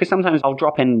 Because sometimes I'll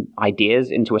drop in ideas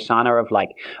into Asana of like,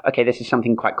 okay, this is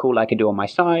something quite cool I could do on my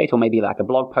site, or maybe like a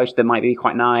blog post that might be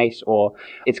quite nice, or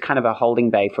it's kind of a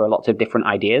holding bay for lots of different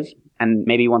ideas. And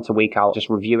maybe once a week, I'll just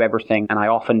review everything. And I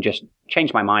often just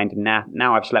change my mind. And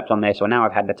now I've slept on this, or now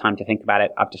I've had the time to think about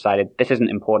it. I've decided this isn't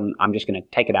important. I'm just going to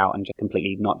take it out and just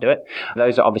completely not do it.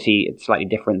 Those are obviously slightly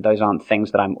different. Those aren't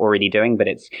things that I'm already doing, but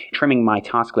it's trimming my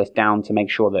task list down to make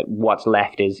sure that what's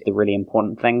left is the really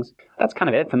important things. That's kind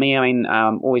of it for me. I mean,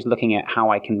 always looking at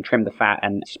how I can trim the fat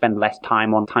and spend less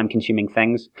time on time-consuming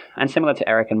things. And similar to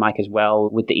Eric and Mike as well,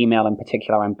 with the email in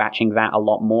particular, I'm batching that a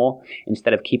lot more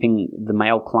instead of keeping the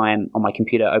mail client on my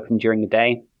computer open during the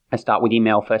day. I start with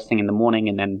email first thing in the morning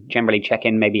and then generally check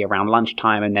in maybe around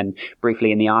lunchtime and then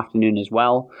briefly in the afternoon as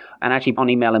well. And actually on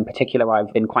email in particular,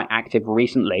 I've been quite active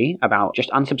recently about just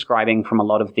unsubscribing from a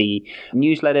lot of the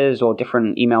newsletters or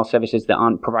different email services that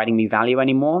aren't providing me value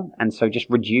anymore. And so just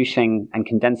reducing and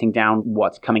condensing down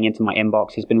what's coming into my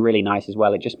inbox has been really nice as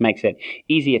well. It just makes it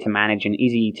easier to manage and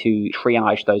easy to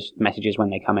triage those messages when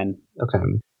they come in. Okay.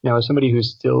 Now, as somebody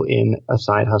who's still in a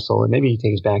side hustle, and maybe it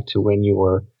takes back to when you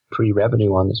were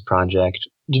pre-revenue on this project,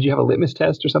 did you have a litmus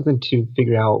test or something to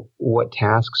figure out what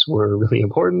tasks were really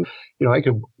important? I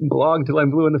could blog till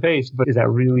I'm blue in the face, but is that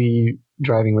really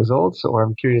driving results? Or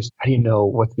I'm curious, how do you know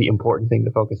what's the important thing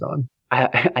to focus on?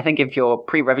 I think if you're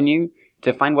pre-revenue,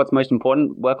 to find what's most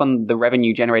important, work on the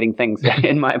revenue generating things,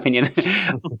 in my opinion.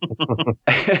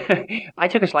 I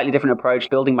took a slightly different approach.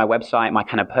 Building my website, my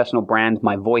kind of personal brand,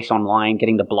 my voice online,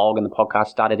 getting the blog and the podcast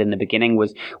started in the beginning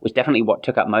was definitely what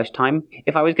took up most time.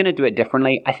 If I was going to do it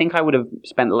differently, I think I would have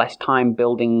spent less time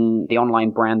building the online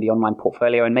brand, the online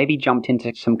portfolio, and maybe jumped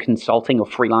into some consulting or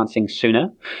freelancing sooner.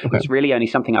 Okay. It's really only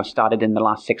something I've started in the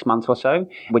last 6 months or so,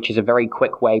 which is a very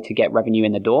quick way to get revenue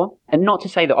in the door. And not to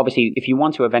say that obviously if you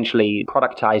want to eventually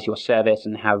productize your service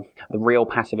and have the real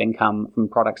passive income from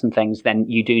products and things, then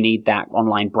you do need that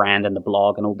online brand and the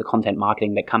blog and all the content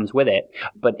marketing that comes with it.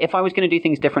 But if I was going to do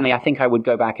things differently, I think I would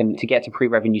go back and to get to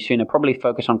pre-revenue sooner, probably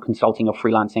focus on consulting or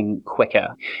freelancing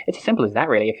quicker. It's as simple as that,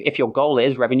 really. If your goal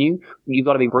is revenue, you've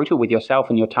got to be brutal with yourself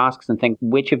and your tasks and think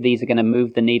which of these are going to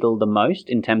move the needle the most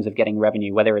in terms of getting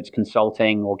revenue, whether it's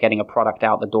consulting or getting a product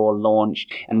out the door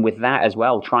launched. And with that as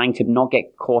well, trying to not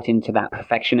get caught into that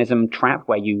perfectionism trap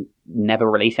where you never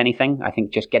release anything. I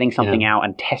think just getting something out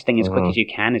and testing as quick as you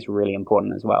can is really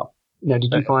important as well. Now,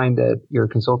 did you find that your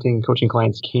consulting, coaching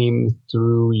clients came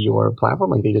through your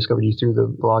platform? Like they discovered you through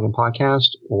the blog and podcast,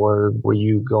 or were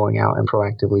you going out and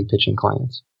proactively pitching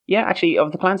clients? Yeah, actually,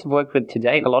 of the clients I've worked with to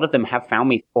date, a lot of them have found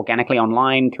me organically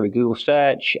online through Google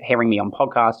search, hearing me on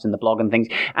podcasts and the blog and things,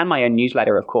 and my own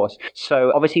newsletter, of course.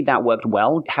 So obviously that worked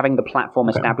well. Having the platform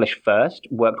established first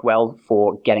worked well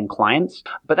for getting clients.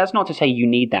 But that's not to say you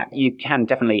need that. You can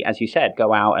definitely, as you said,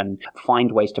 go out and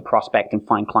find ways to prospect and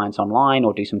find clients online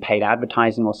or do some paid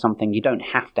advertising or something. You don't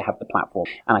have to have the platform.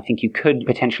 And I think you could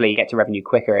potentially get to revenue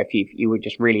quicker if you were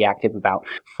just really active about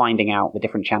finding out the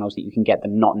different channels that you can get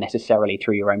them, not necessarily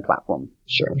through your own platform.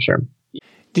 Sure.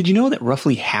 Did you know that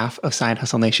roughly half of Side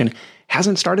Hustle Nation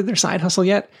hasn't started their side hustle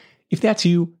yet? If that's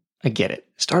you, I get it.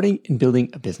 Starting and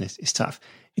building a business is tough.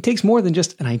 It takes more than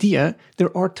just an idea.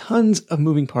 There are tons of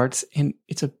moving parts, and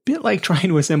it's a bit like trying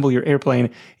to assemble your airplane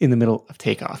in the middle of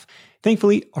takeoff.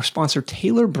 Thankfully, our sponsor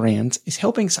Taylor Brands is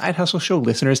helping Side Hustle Show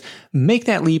listeners make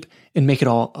that leap and make it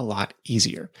all a lot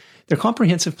easier. Their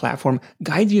comprehensive platform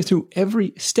guides you through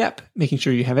every step, making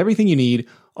sure you have everything you need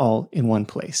all in one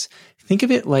place. Think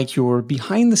of it like your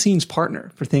behind-the-scenes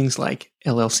partner for things like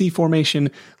LLC formation,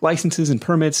 licenses and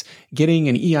permits, getting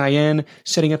an EIN,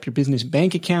 setting up your business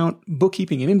bank account,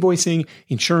 bookkeeping and invoicing,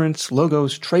 insurance,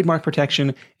 logos, trademark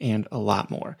protection, and a lot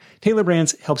more. Taylor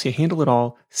Brands helps you handle it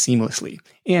all seamlessly.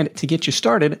 And to get you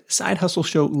started, Side Hustle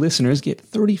Show listeners get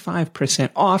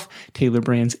 35% off Taylor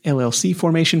Brands LLC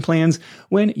formation plans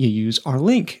when you use our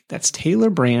link. That's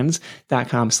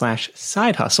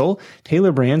taylorbrands.com/sidehustle.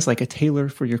 Taylor Brands, like a tailor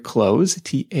for your clothes,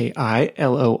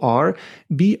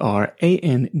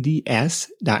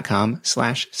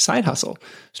 TAILORBRANDS.com/sidehustle.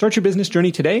 Start your business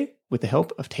journey today with the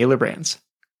help of Taylor Brands.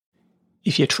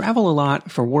 If you travel a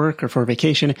lot for work or for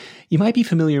vacation, you might be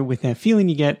familiar with that feeling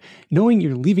you get knowing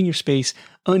you're leaving your space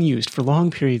unused for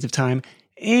long periods of time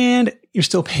and you're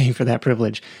still paying for that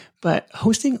privilege. But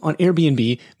hosting on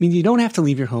Airbnb means you don't have to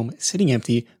leave your home sitting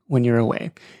empty when you're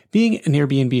away. Being an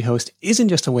Airbnb host isn't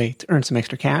just a way to earn some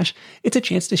extra cash. It's a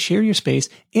chance to share your space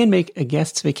and make a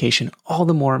guest's vacation all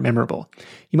the more memorable.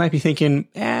 You might be thinking,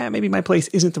 maybe my place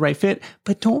isn't the right fit,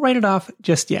 but don't write it off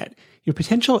just yet. Your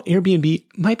potential Airbnb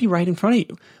might be right in front of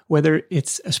you. Whether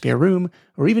it's a spare room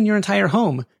or even your entire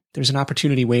home, there's an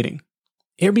opportunity waiting.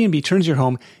 Airbnb turns your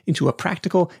home into a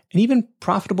practical and even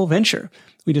profitable venture.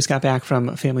 We just got back from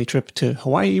a family trip to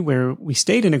Hawaii where we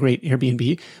stayed in a great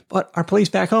Airbnb, but our place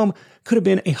back home could have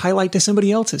been a highlight to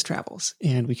somebody else's travels,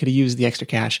 and we could have used the extra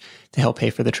cash to help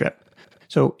pay for the trip.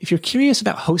 So if you're curious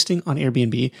about hosting on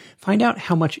Airbnb, find out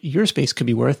how much your space could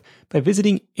be worth by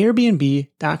visiting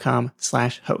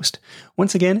airbnb.com/host.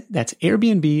 Once again, that's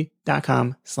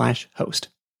airbnb.com/host.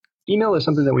 Email is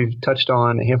something that we've touched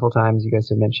on a handful of times. You guys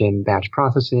have mentioned batch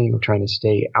processing or trying to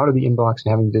stay out of the inbox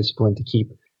and having discipline to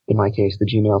keep, in my case, the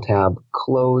Gmail tab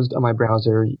closed on my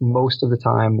browser most of the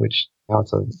time, which now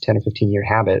it's a 10 or 15-year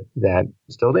habit that's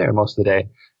still there most of the day.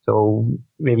 So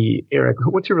maybe, Eric,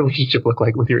 what's your relationship look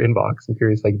like with your inbox? I'm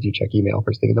curious, do you check email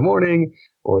first thing in the morning,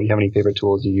 or do you have any favorite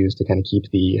tools you use to kind of keep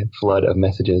the flood of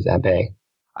messages at bay?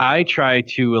 I try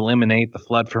to eliminate the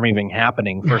flood from even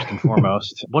happening, first and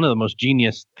foremost. One of the most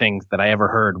genius things that I ever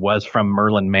heard was from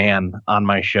Merlin Mann on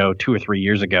my show 2 or 3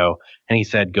 years ago. And he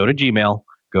said, go to Gmail,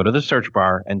 go to the search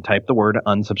bar, and type the word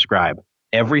unsubscribe.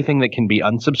 Everything that can be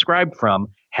unsubscribed from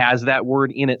has that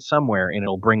word in it somewhere, and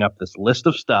it'll bring up this list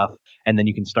of stuff, and then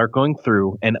you can start going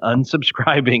through and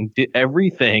unsubscribing to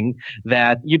everything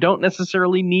that you don't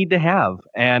necessarily need to have.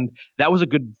 And that was a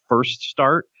good first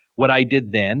start. What I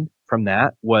did then from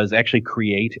that was actually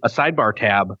create a sidebar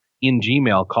tab in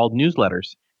Gmail called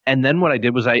newsletters. And then what I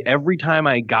did was every time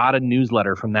I got a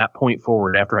newsletter from that point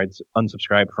forward, after I'd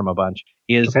unsubscribed from a bunch,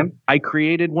 I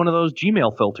created one of those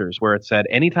Gmail filters where it said,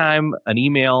 anytime an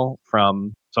email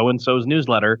from so-and-so's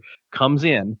newsletter comes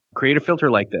in, create a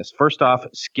filter like this. First off,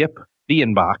 skip the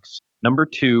inbox. Number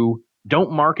 2,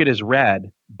 don't mark it as read,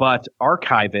 but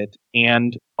archive it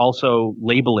and also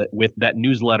label it with that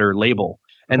newsletter label.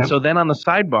 And so then on the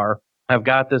sidebar, I've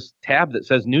got this tab that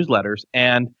says newsletters,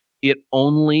 and it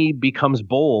only becomes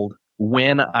bold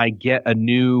when I get a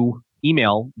new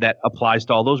email that applies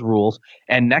to all those rules.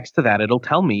 And next to that, it'll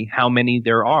tell me how many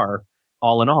there are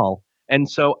all in all. And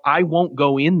so I won't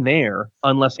go in there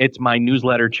unless it's my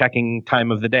newsletter checking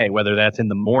time of the day, whether that's in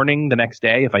the morning the next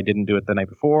day, if I didn't do it the night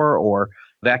before, or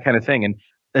that kind of thing. And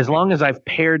as long as I've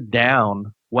pared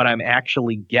down what I'm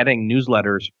actually getting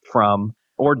newsletters from,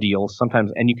 or deals sometimes,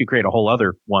 and you could create a whole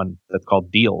other one that's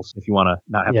called deals if you want to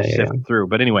not have to sift through.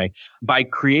 But anyway, by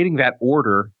creating that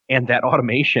order and that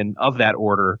automation of that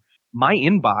order, my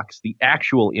inbox, the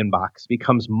actual inbox,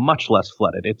 becomes much less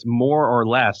flooded. It's more or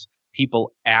less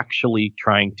people actually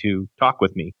trying to talk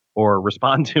with me or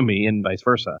respond to me and vice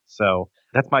versa. So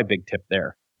that's my big tip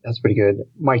there. That's pretty good.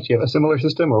 Mike, do you have a similar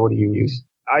system, or what do you use?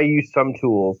 I use some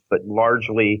tools, but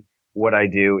largely what I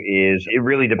do is it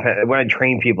really depends. When I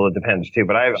train people, it depends too.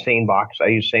 But I have SaneBox. I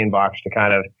use SaneBox to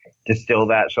kind of distill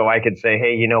that. So I could say,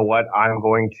 hey, you know what? I'm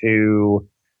going to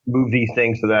move these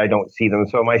things so that I don't see them.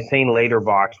 So my Sane Later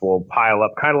box will pile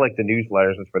up, kind of like the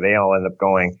newsletters. That's where they all end up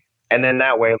going. And then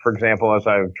that way, for example, as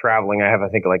I'm traveling, I have, I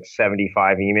think, like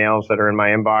 75 emails that are in my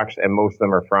inbox. And most of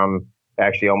them are from,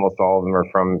 actually almost all of them are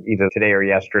from either today or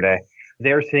yesterday.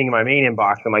 They're sitting in my main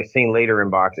inbox, and my Sane Later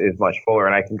inbox is much fuller,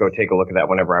 and I can go take a look at that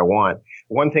whenever I want.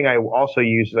 One thing I also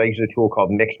use is I use a tool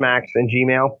called Mixmax in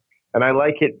Gmail, and I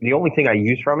like it. The only thing I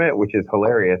use from it, which is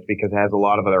hilarious because it has a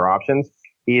lot of other options,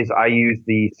 is I use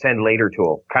the Send Later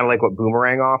tool, kind of like what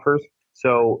Boomerang offers.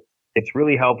 So it's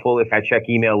really helpful if I check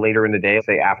email later in the day,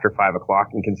 say after 5 o'clock,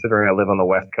 and considering I live on the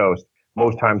West Coast,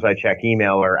 most times I check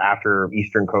email or after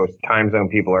Eastern Coast time zone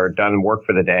people are done work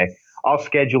for the day. I'll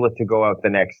schedule it to go out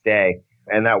the next day.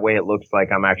 And that way it looks like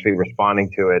I'm actually responding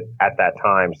to it at that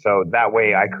time. So that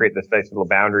way I create this nice little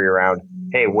boundary around,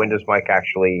 hey, when does Mike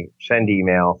actually send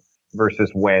email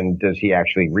versus when does he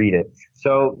actually read it?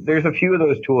 So there's a few of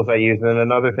those tools I use. And then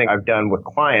another thing I've done with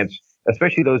clients,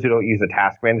 especially those who don't use a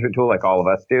task management tool like all of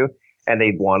us do, and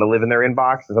they want to live in their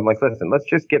inbox, is I'm like, listen, let's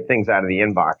just get things out of the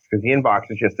inbox because the inbox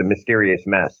is just a mysterious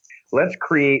mess. Let's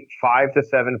create 5 to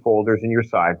 7 folders in your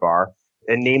sidebar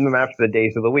and name them after the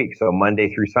days of the week. So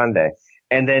Monday through Sunday.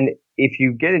 And then if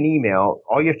you get an email,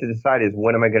 all you have to decide is,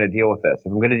 when am I going to deal with this?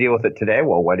 If I'm going to deal with it today,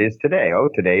 well, what is today? Oh,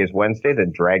 today is Wednesday,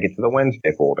 then drag it to the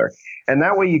Wednesday folder. And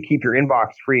that way you keep your inbox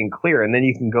free and clear. And then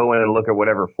you can go in and look at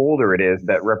whatever folder it is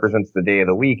that represents the day of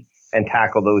the week and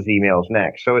tackle those emails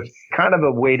next. So it's kind of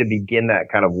a way to begin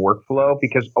that kind of workflow,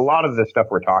 because a lot of the stuff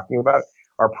we're talking about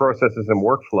are processes and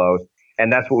workflows.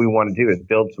 And that's what we want to do, is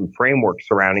build some framework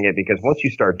surrounding it, because once you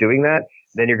start doing that,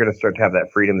 then you're going to start to have that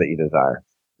freedom that you desire.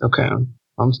 Okay.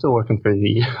 I'm still working for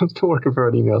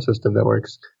an email system that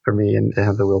works for me and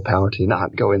have the willpower to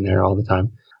not go in there all the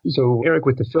time. So Eric,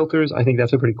 with the filters, I think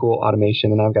that's a pretty cool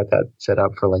automation. And I've got that set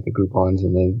up for like the Groupons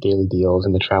and the daily deals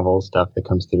and the travel stuff that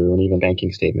comes through, and even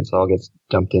banking statements. It all gets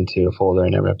dumped into a folder. I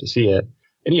never have to see it.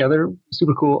 Any other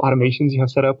super cool automations you have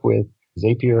set up with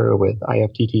Zapier or with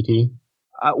IFTTT?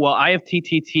 Well,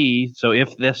 IFTTT, so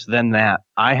if this, then that,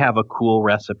 I have a cool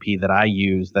recipe that I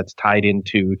use that's tied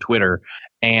into Twitter.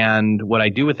 And what I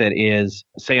do with it is,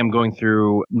 say I'm going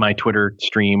through my Twitter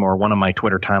stream or one of my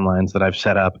Twitter timelines that I've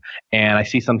set up, and I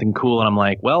see something cool and I'm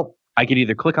like, well, I could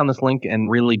either click on this link and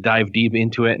really dive deep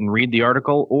into it and read the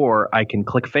article, or I can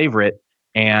click favorite,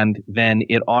 and then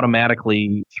it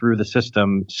automatically, through the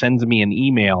system, sends me an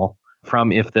email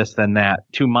from if this, then that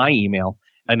to my email.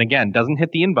 And again, doesn't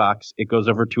hit the inbox. It goes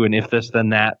over to an if this, then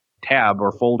that tab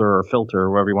or folder or filter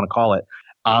or whatever you want to call it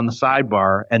on the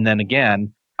sidebar. And then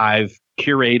again, I've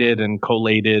curated and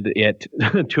collated it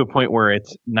to a point where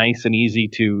it's nice and easy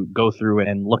to go through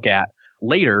and look at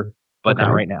later, but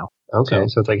not right now. Okay.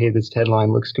 So it's like, hey, this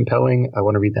headline looks compelling. I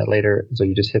want to read that later. So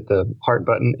you just hit the heart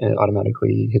button and it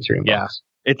automatically hits your inbox. Yeah.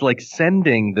 It's like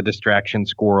sending the distraction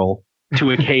squirrel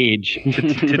to a cage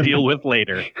to deal with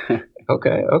later.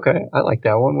 Okay. I like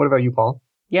that one. What about you, Paul?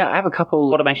 Yeah, I have a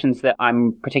couple automations that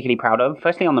I'm particularly proud of.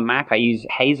 Firstly, on the Mac, I use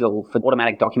Hazel for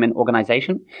automatic document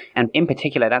organization. And in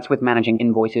particular, that's with managing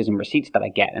invoices and receipts that I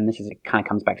get. And it kind of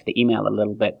comes back to the email a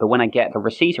little bit. But when I get a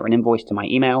receipt or an invoice to my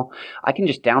email, I can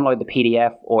just download the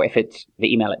PDF, or if it's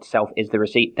the email itself is the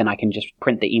receipt, then I can just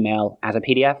print the email as a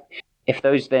PDF. If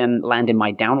those then land in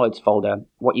my downloads folder,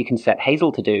 what you can set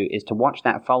Hazel to do is to watch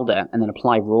that folder and then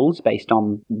apply rules based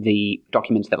on the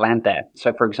documents that land there.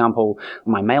 So for example,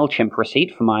 my MailChimp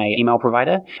receipt for my email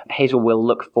provider, Hazel will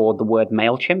look for the word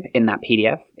MailChimp in that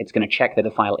PDF. It's going to check that the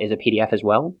file is a PDF as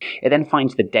well. It then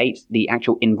finds the date, the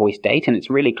actual invoice date, and it's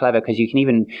really clever because you can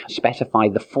even specify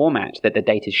the format that the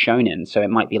date is shown in. So it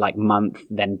might be like month,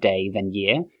 then day, then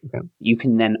year. Okay. You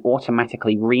can then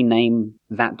automatically rename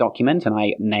that document, and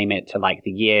I name it to like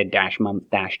the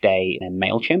year-month-day and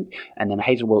MailChimp, and then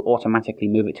Hazel will automatically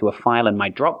move it to a file in my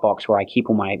Dropbox where I keep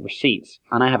all my receipts.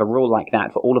 And I have a rule like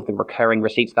that for all of the recurring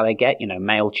receipts that I get,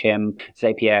 MailChimp,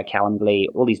 Zapier, Calendly,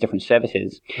 all these different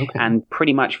services. Okay. And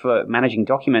pretty much for managing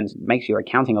documents, it makes your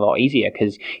accounting a lot easier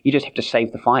because you just have to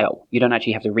save the file. You don't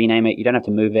actually have to rename it. You don't have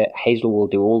to move it. Hazel will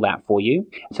do all that for you.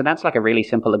 So that's like a really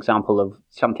simple example of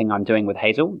something I'm doing with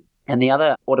Hazel. And the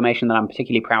other automation that I'm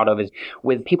particularly proud of is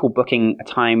with people booking a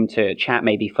time to chat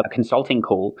maybe for a consulting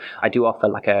call. I do offer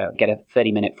get a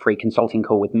 30-minute free consulting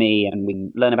call with me, and we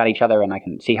can learn about each other and I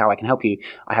can see how I can help you.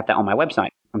 I have that on my website.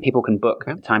 And people can book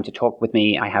a time to talk with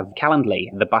me. I have Calendly,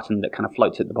 the button that kind of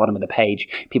floats at the bottom of the page.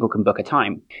 People can book a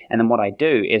time. And then what I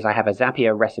do is I have a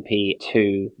Zapier recipe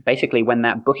to basically, when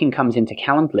that booking comes into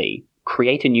Calendly,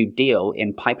 create a new deal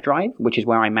in Pipedrive, which is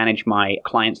where I manage my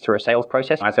clients through a sales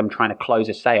process. As I'm trying to close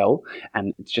a sale,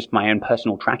 and it's just my own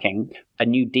personal tracking, a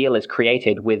new deal is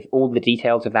created with all the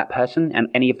details of that person and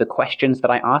any of the questions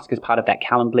that I ask as part of that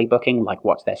Calendly booking, like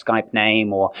what's their Skype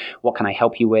name, or what can I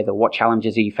help you with, or what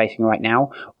challenges are you facing right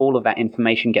now? All of that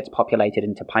information gets populated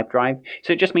into Pipedrive.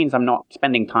 So it just means I'm not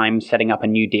spending time setting up a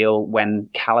new deal when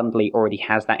Calendly already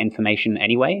has that information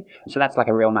anyway. So that's like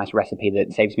a real nice recipe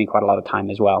that saves me quite a lot of time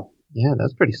as well. Yeah,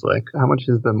 that's pretty slick. How much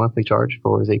is the monthly charge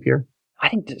for Zapier? I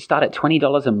think to start at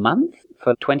 $20 a month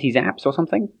for 20 Zaps or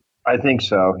something. I think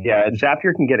so. Yeah,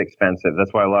 Zapier can get expensive.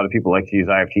 That's why a lot of people like to use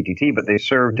IFTTT, but they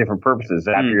serve different purposes.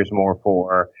 Zapier is more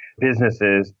for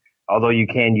businesses, although you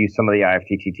can use some of the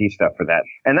IFTTT stuff for that.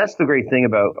 And that's the great thing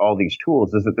about all these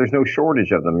tools is that there's no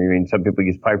shortage of them. I mean, some people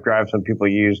use Pipedrive, some people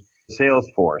use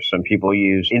Salesforce, some people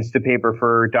use Instapaper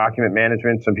for document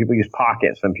management, some people use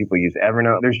Pocket, some people use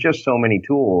Evernote. There's just so many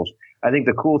tools. I think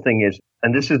the cool thing is,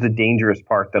 and this is the dangerous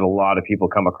part that a lot of people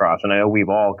come across, and I know we've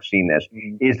all seen this,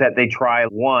 is that they try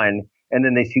one and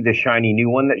then they see the shiny new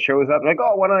one that shows up. Like,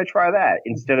 oh, why don't I try that?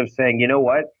 Instead of saying, you know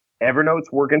what?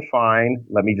 Evernote's working fine.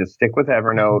 Let me just stick with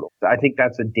Evernote. I think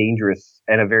that's a dangerous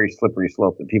and a very slippery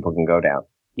slope that people can go down.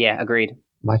 Yeah, agreed.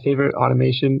 My favorite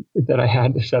automation that I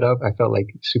had to set up, I felt like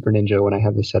Super Ninja when I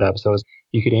had this set up. So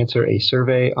you could answer a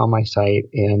survey on my site,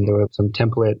 and there were some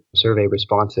template survey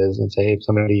responses, and say if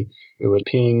somebody, it would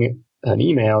ping an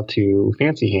email to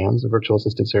Fancy Hands, a virtual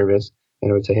assistant service, and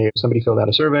it would say, hey, if somebody filled out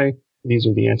a survey, these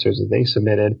are the answers that they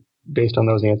submitted. Based on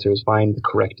those answers, find the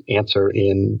correct answer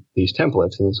in these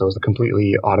templates. And so it's a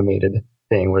completely automated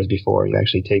thing, whereas before you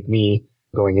actually take me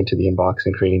going into the inbox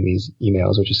and creating these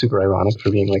emails, which is super ironic for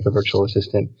being like a virtual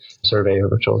assistant survey or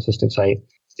virtual assistant site.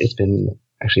 It's been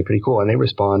actually pretty cool. And they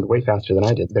respond way faster than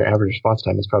I did. Their average response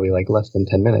time is probably like less than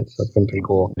 10 minutes. So it's been pretty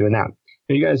cool doing that.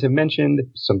 Now, you guys have mentioned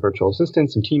some virtual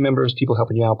assistants, some team members, people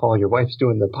helping you out. Paul, your wife's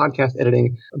doing the podcast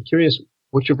editing. I'm curious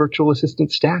what your virtual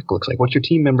assistant stack looks like, what your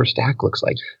team member stack looks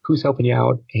like, who's helping you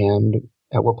out, and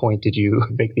at what point did you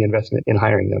make the investment in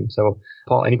hiring them? So,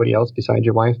 Paul, anybody else besides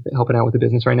your wife helping out with the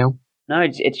business right now? No,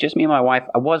 it's just me and my wife.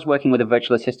 I was working with a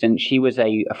virtual assistant. She was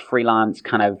a freelance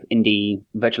kind of indie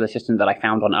virtual assistant that I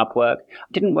found on Upwork.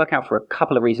 It didn't work out for a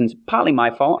couple of reasons. Partly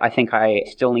my fault. I think I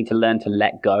still need to learn to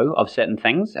let go of certain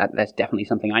things. That's definitely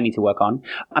something I need to work on.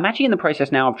 I'm actually in the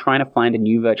process now of trying to find a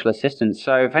new virtual assistant.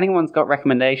 So if anyone's got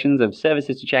recommendations of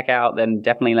services to check out, then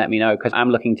definitely let me know, because I'm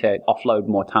looking to offload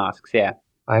more tasks. Yeah.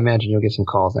 I imagine you'll get some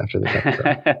calls after this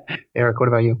episode. Eric, what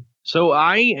about you? So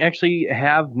I actually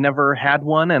have never had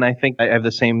one, and I think I have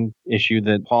the same issue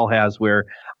that Paul has, where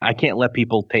I can't let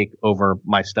people take over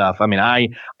my stuff. I mean, I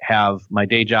have my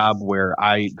day job where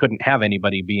I couldn't have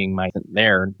anybody being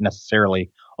there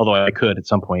necessarily, although I could at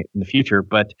some point in the future.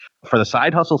 But for the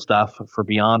side hustle stuff, for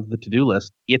beyond the to-do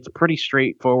list, it's pretty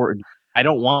straightforward. I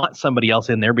don't want somebody else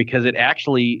in there because it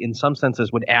actually, in some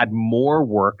senses, would add more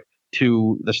work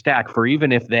to the stack. For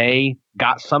even if they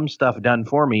got some stuff done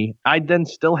for me, I'd then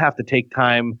still have to take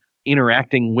time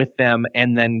interacting with them.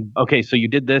 And then, okay, so you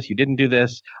did this, you didn't do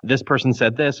this, this person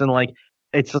said this, and like,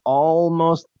 it's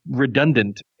almost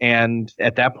redundant. And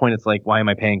at that point, it's like, why am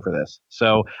I paying for this?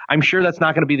 So I'm sure that's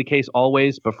not going to be the case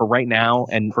always, but for right now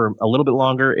and for a little bit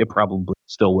longer, it probably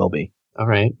still will be. All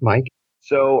right, Mike.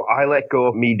 So I let go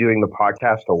of me doing the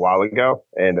podcast a while ago,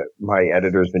 and my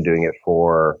editor's been doing it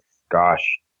for,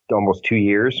 almost 2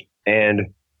 years, and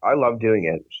I love doing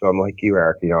it. So I'm like you,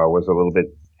 Eric, I was a little bit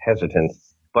hesitant,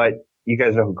 but you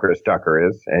guys know who Chris Ducker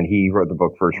is, and he wrote the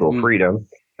book Virtual Freedom.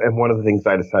 And one of the things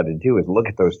I decided to do is look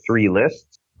at those 3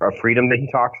 lists of freedom that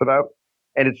he talks about.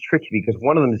 And it's tricky because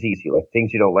one of them is easy, like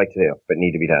things you don't like to do, but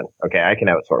need to be done. Okay, I can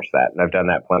outsource that, and I've done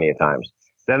that plenty of times.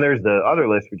 Then there's the other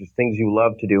list, which is things you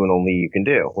love to do and only you can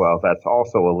do. Well, that's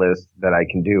also a list that I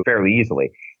can do fairly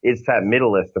easily. It's that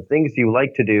middle list of things you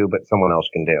like to do, but someone else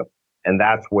can do. And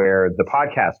that's where the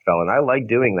podcast fell. And I like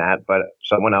doing that, but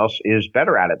someone else is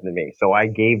better at it than me. So I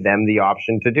gave them the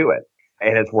option to do it.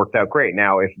 And it's worked out great.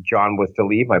 Now, if John was to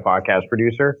leave, my podcast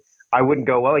producer, I wouldn't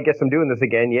go, well, I guess I'm doing this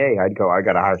again. Yay. I'd go, I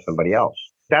got to hire somebody else.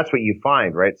 That's what you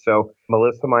find, right? So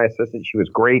Melissa, my assistant, she was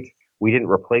great. We didn't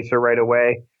replace her right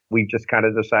away. We just kind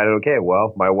of decided, okay,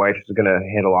 well, my wife is going to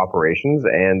handle operations,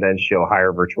 and then she'll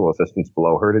hire virtual assistants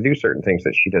below her to do certain things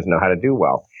that she doesn't know how to do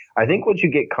well. I think once you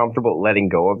get comfortable letting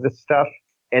go of this stuff,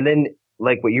 and then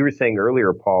like what you were saying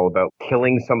earlier, Paul, about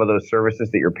killing some of those services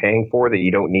that you're paying for that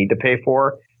you don't need to pay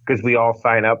for, because we all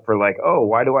sign up for like, oh,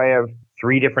 why do I have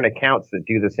 3 different accounts that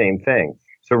do the same thing?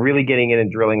 So really getting in and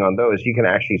drilling on those, you can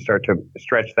actually start to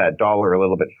stretch that dollar a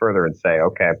little bit further and say,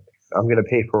 okay, I'm going to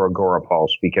pay for Agora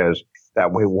Pulse because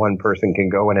that way one person can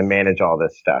go in and manage all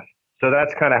this stuff. So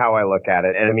that's kind of how I look at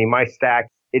it. And I mean, my stack,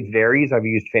 it varies. I've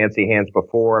used Fancy Hands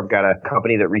before. I've got a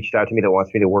company that reached out to me that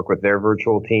wants me to work with their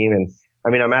virtual team. And I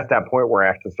mean, I'm at that point where I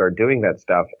have to start doing that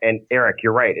stuff. And Eric,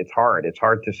 you're right. It's hard. It's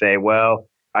hard to say, well,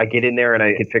 I get in there and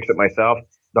I can fix it myself.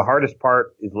 The hardest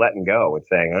part is letting go. It's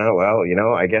saying, oh,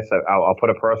 well, I guess I'll put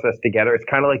a process together. It's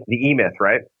kind of like the E-Myth,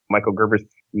 right? Michael Gerber's,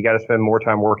 you got to spend more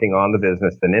time working on the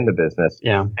business than in the business.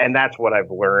 Yeah. And that's what I've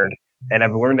learned. And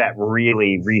I've learned that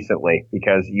really recently,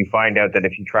 because you find out that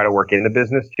if you try to work in the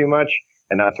business too much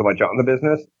and not so much on the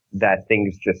business, that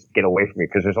things just get away from you,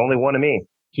 because there's only one of me.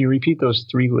 Can you repeat those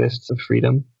 3 lists of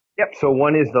freedom? Yep. So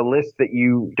one is the list that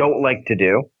you don't like to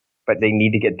do, but they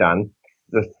need to get done.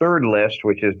 The third list,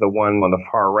 which is the one on the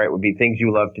far right, would be things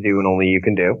you love to do and only you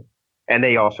can do. And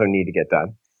they also need to get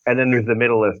done. And then there's the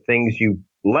middle list, things you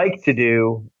like to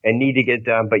do and need to get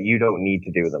done, but you don't need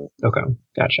to do them. Okay.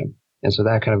 Gotcha. And so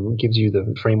that kind of gives you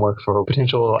the framework for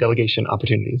potential delegation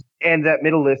opportunities. And that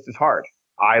middle list is hard.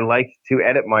 I like to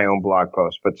edit my own blog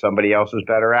posts, but somebody else is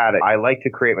better at it. I like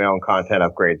to create my own content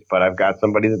upgrades, but I've got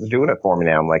somebody that's doing it for me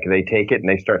now. I'm like, they take it and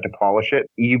they start to polish it.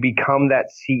 You become that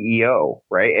CEO,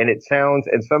 right? And it sounds,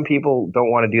 and some people don't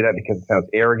want to do that because it sounds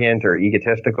arrogant or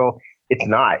egotistical. It's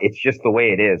not. It's just the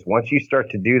way it is. Once you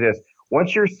start to do this,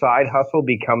 once your side hustle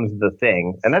becomes the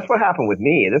thing, and that's what happened with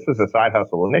me. This was a side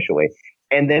hustle initially.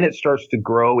 And then it starts to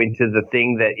grow into the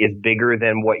thing that is bigger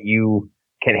than what you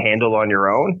can handle on your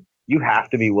own. You have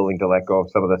to be willing to let go of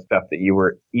some of the stuff that you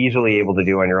were easily able to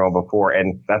do on your own before.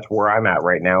 And that's where I'm at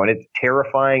right now. And it's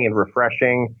terrifying and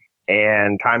refreshing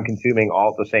and time consuming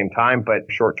all at the same time, but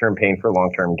short-term pain for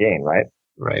long-term gain, right?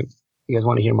 Right. You guys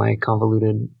want to hear my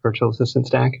convoluted virtual assistant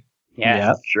stack?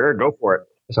 Yeah. Sure. Go for it.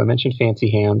 So I mentioned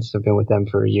Fancy Hands. I've been with them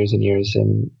for years and years,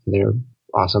 and they're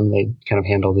awesome. They kind of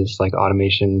handle this like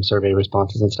automation survey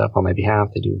responses and stuff on my behalf.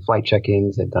 They do flight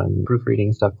check-ins. They've done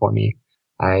proofreading stuff for me.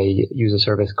 I use a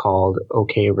service called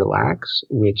OK Relax,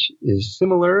 which is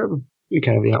similar,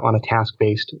 kind of on a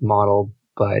task-based model,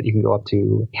 but you can go up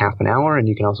to half an hour, and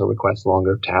you can also request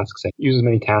longer tasks. Use as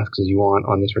many tasks as you want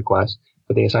on this request,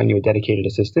 but they assign you a dedicated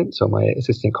assistant. So my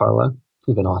assistant, Carla,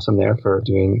 has been awesome there for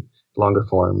doing longer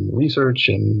form research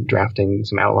and drafting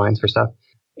some outlines for stuff.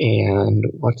 And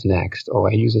what's next? Oh,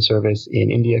 I use a service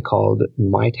in India called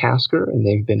MyTasker, and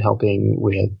they've been helping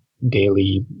with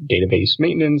daily database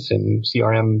maintenance and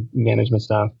CRM management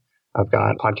stuff. I've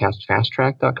got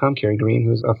podcastfasttrack.com. Carrie Green,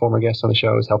 who's a former guest on the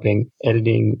show, is helping edit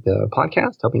the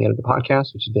podcast,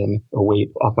 which has been a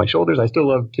weight off my shoulders. I still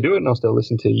love to do it, and I'll still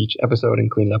listen to each episode and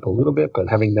clean it up a little bit, but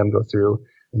having them go through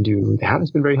and do that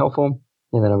has been very helpful.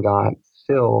 And then I've got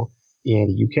Phil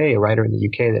in the UK, a writer in the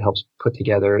UK that helps put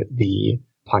together the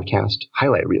podcast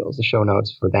highlight reels, the show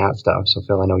notes for that stuff. So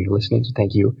Phil, I know you're listening, so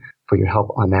thank you for your help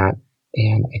on that.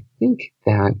 And I think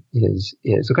that is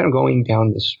so kind of going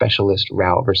down the specialist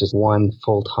route versus one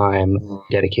full-time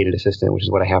dedicated assistant, which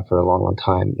is what I have for a long, long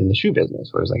time in the shoe business,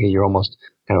 where it's like you're almost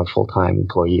kind of a full-time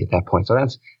employee at that point. So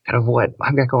that's kind of what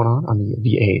I've got going on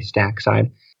the VA stack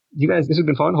side. You guys, this has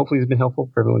been fun. Hopefully it's been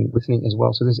helpful for everyone listening as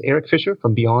well. So there's Eric Fisher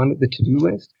from Beyond the To-Do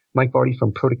List, Mike Vardy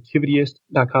from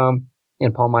Productivityist.com,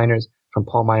 and Paul Miners from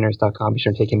paulminers.com. Be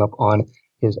sure to take him up on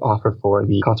his offer for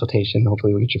the consultation.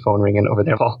 Hopefully we'll get your phone ringing over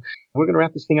there, Paul. We're going to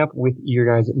wrap this thing up with your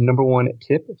guys' number one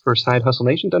tip for Side Hustle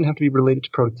Nation. Doesn't have to be related to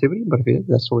productivity, but if it is,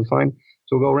 that's totally fine.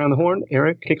 So we'll go around the horn.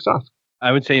 Eric kicks off.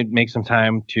 I would say make some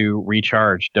time to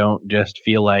recharge. Don't just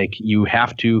feel like you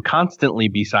have to constantly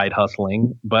be side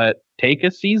hustling, but take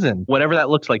a season, whatever that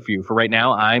looks like for you. For right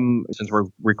now, since we're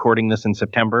recording this in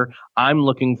September, I'm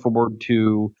looking forward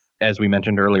to, as we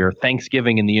mentioned earlier,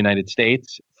 Thanksgiving in the United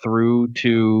States through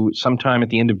to sometime at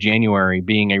the end of January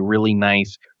being a really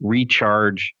nice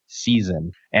recharge season.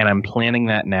 And I'm planning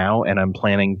that now, and I'm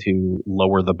planning to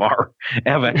lower the bar,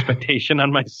 have expectation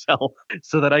on myself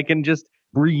so that I can just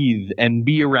breathe and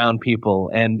be around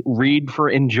people and read for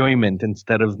enjoyment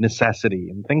instead of necessity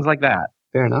and things like that.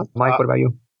 Fair enough. Mike, what about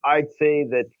you? I'd say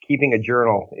that keeping a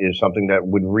journal is something that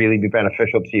would really be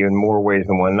beneficial to you in more ways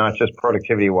than one, not just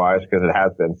productivity-wise, because it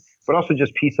has been, but also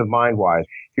just peace of mind-wise.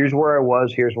 Here's where I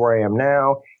was, here's where I am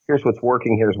now, here's what's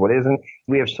working, here's what isn't.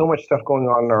 We have so much stuff going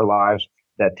on in our lives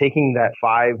that taking that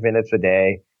 5 minutes a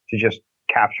day to just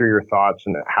capture your thoughts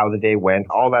and how the day went,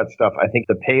 all that stuff, I think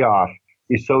the payoff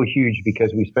is so huge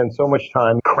because we spend so much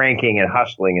time cranking and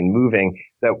hustling and moving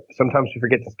that sometimes we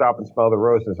forget to stop and smell the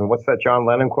roses. And what's that John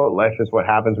Lennon quote? Life is what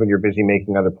happens when you're busy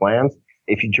making other plans.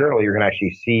 If you journal, you're going to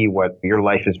actually see what your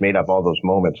life is made of, all those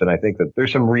moments. And I think that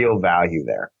there's some real value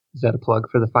there. Is that a plug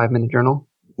for the 5-minute journal?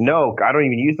 No, I don't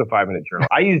even use the 5-minute journal.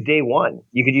 I use Day One.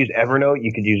 You could use Evernote.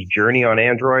 You could use Journey on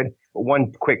Android.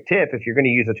 One quick tip, if you're going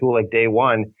to use a tool like Day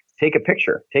One, take a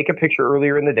picture. Take a picture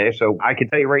earlier in the day. So I can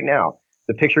tell you right now,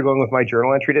 the picture going with my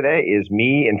journal entry today is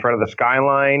me in front of the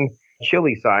Skyline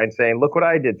Chili sign saying, look what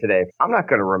I did today. I'm not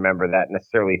going to remember that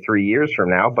necessarily 3 years from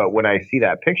now, but when I see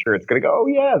that picture, it's going to go, oh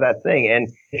yeah, that thing. And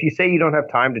if you say you don't have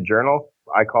time to journal,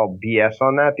 I call BS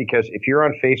on that, because if you're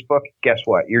on Facebook, guess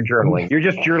what? You're journaling. You're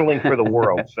just journaling for the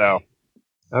world. So,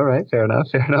 all right, fair enough.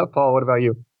 Paul, what about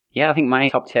you? Yeah, I think my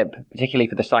top tip, particularly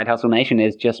for the Side Hustle Nation,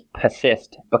 is just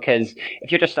persist. Because if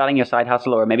you're just starting your side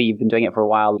hustle, or maybe you've been doing it for a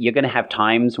while, you're going to have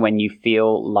times when you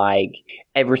feel like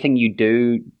everything you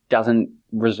do doesn't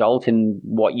result in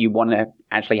what you want to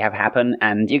actually have happen,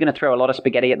 and you're going to throw a lot of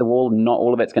spaghetti at the wall. Not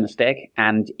all of it's going to stick,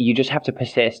 and you just have to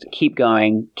persist, keep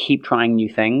going, keep trying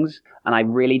new things. And I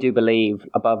really do believe,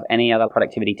 above any other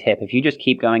productivity tip, if you just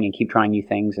keep going and keep trying new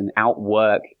things and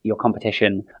outwork your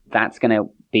competition, that's going to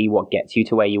be what gets you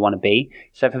to where you want to be.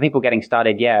 So for people getting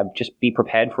started, yeah, just be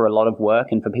prepared for a lot of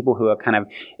work. And for people who are kind of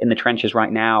in the trenches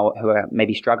right now, who are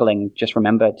maybe struggling, just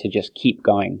remember to just keep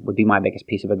going would be my biggest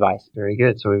piece of advice. Very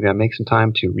good. So we've got to make some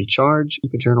time to recharge,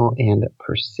 keep a journal, and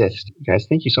persist. Guys,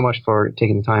 thank you so much for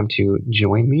taking the time to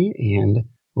join me, and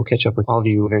we'll catch up with all of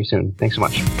you very soon. Thanks so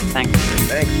much. Thanks.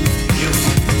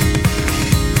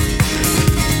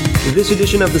 This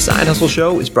edition of the Side Hustle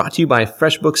Show is brought to you by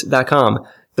FreshBooks.com.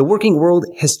 The working world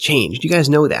has changed. You guys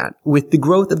know that. With the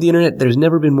growth of the internet, there's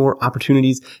never been more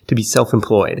opportunities to be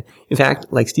self-employed. In fact,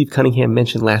 like Steve Cunningham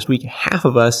mentioned last week, half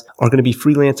of us are going to be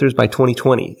freelancers by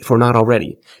 2020, if we're not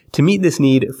already. To meet this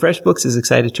need, FreshBooks is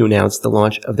excited to announce the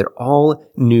launch of their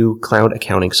all-new cloud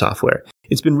accounting software.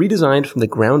 It's been redesigned from the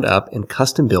ground up and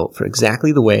custom built for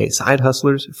exactly the way side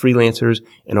hustlers, freelancers,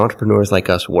 and entrepreneurs like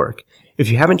us work. If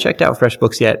you haven't checked out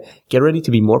FreshBooks yet, get ready to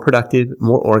be more productive,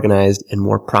 more organized, and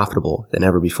more profitable than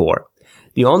ever before.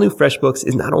 The all-new FreshBooks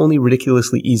is not only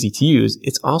ridiculously easy to use,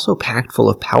 it's also packed full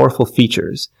of powerful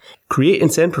features. Create and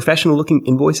send professional-looking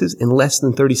invoices in less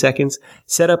than 30 seconds,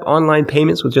 set up online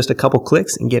payments with just a couple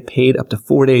clicks, and get paid up to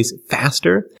 4 days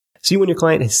faster. See when your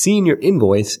client has seen your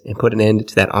invoice and put an end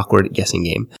to that awkward guessing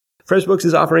game. FreshBooks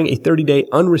is offering a 30-day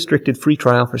unrestricted free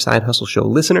trial for Side Hustle Show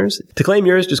listeners. To claim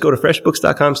yours, just go to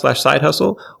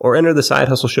freshbooks.com/sidehustle or enter the Side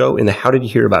Hustle Show in the How Did You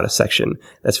Hear About Us section.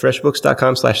 That's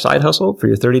freshbooks.com/sidehustle for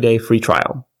your 30-day free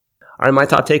trial. All right, my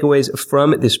top takeaways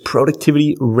from this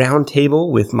productivity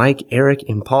roundtable with Mike, Eric,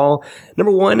 and Paul.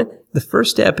 Number one, the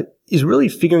first step is really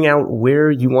figuring out where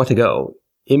you want to go.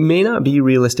 It may not be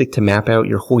realistic to map out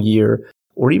your whole year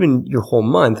or even your whole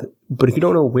month, but if you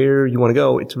don't know where you want to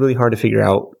go, it's really hard to figure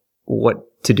out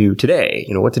what to do today,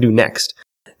 what to do next.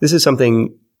 This is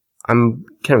something I'm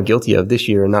kind of guilty of this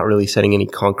year, not really setting any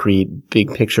concrete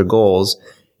big picture goals.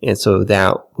 And so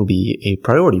that will be a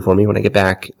priority for me when I get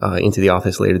back into the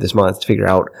office later this month to figure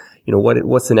out,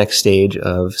 what's the next stage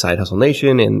of Side Hustle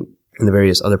Nation and the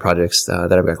various other projects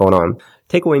that I've got going on.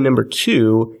 Takeaway number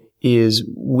two is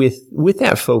with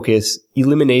that focus,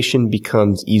 elimination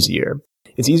becomes easier.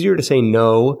 It's easier to say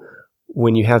no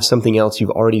when you have something else you've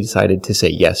already decided to say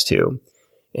yes to.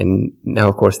 And now,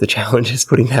 of course, the challenge is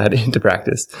putting that into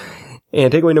practice.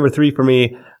 And takeaway number three for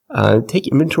me, take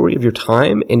inventory of your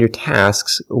time and your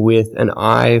tasks with an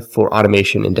eye for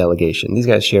automation and delegation. These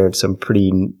guys shared some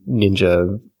pretty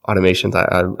ninja automations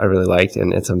I really liked,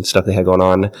 and some stuff they had going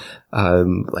on,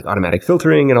 like automatic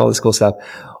filtering and all this cool stuff.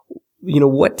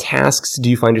 What tasks do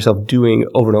you find yourself doing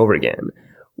over and over again?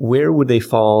 Where would they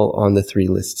fall on the 3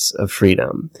 lists of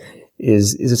freedom?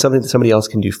 Is it something that somebody else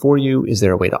can do for you? Is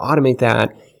there a way to automate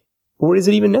that? Or is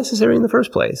it even necessary in the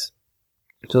first place?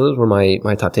 So those were my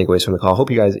top takeaways from the call.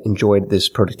 Hope you guys enjoyed this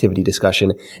productivity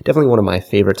discussion. Definitely one of my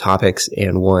favorite topics,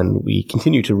 and one we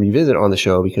continue to revisit on the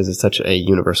show because it's such a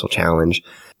universal challenge.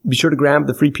 Be sure to grab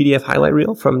the free PDF highlight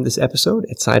reel from this episode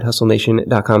at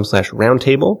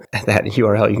sidehustlenation.com/roundtable. At that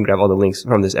URL, you can grab all the links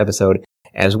from this episode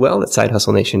as well at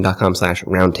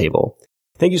sidehustlenation.com/roundtable.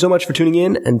 Thank you so much for tuning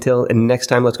in. Until next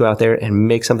time, let's go out there and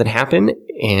make something happen.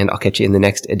 And I'll catch you in the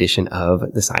next edition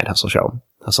of the Side Hustle Show.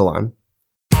 Hustle on.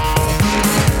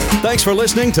 Thanks for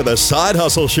listening to the Side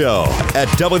Hustle Show at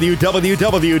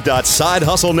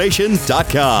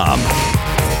www.sidehustlenation.com.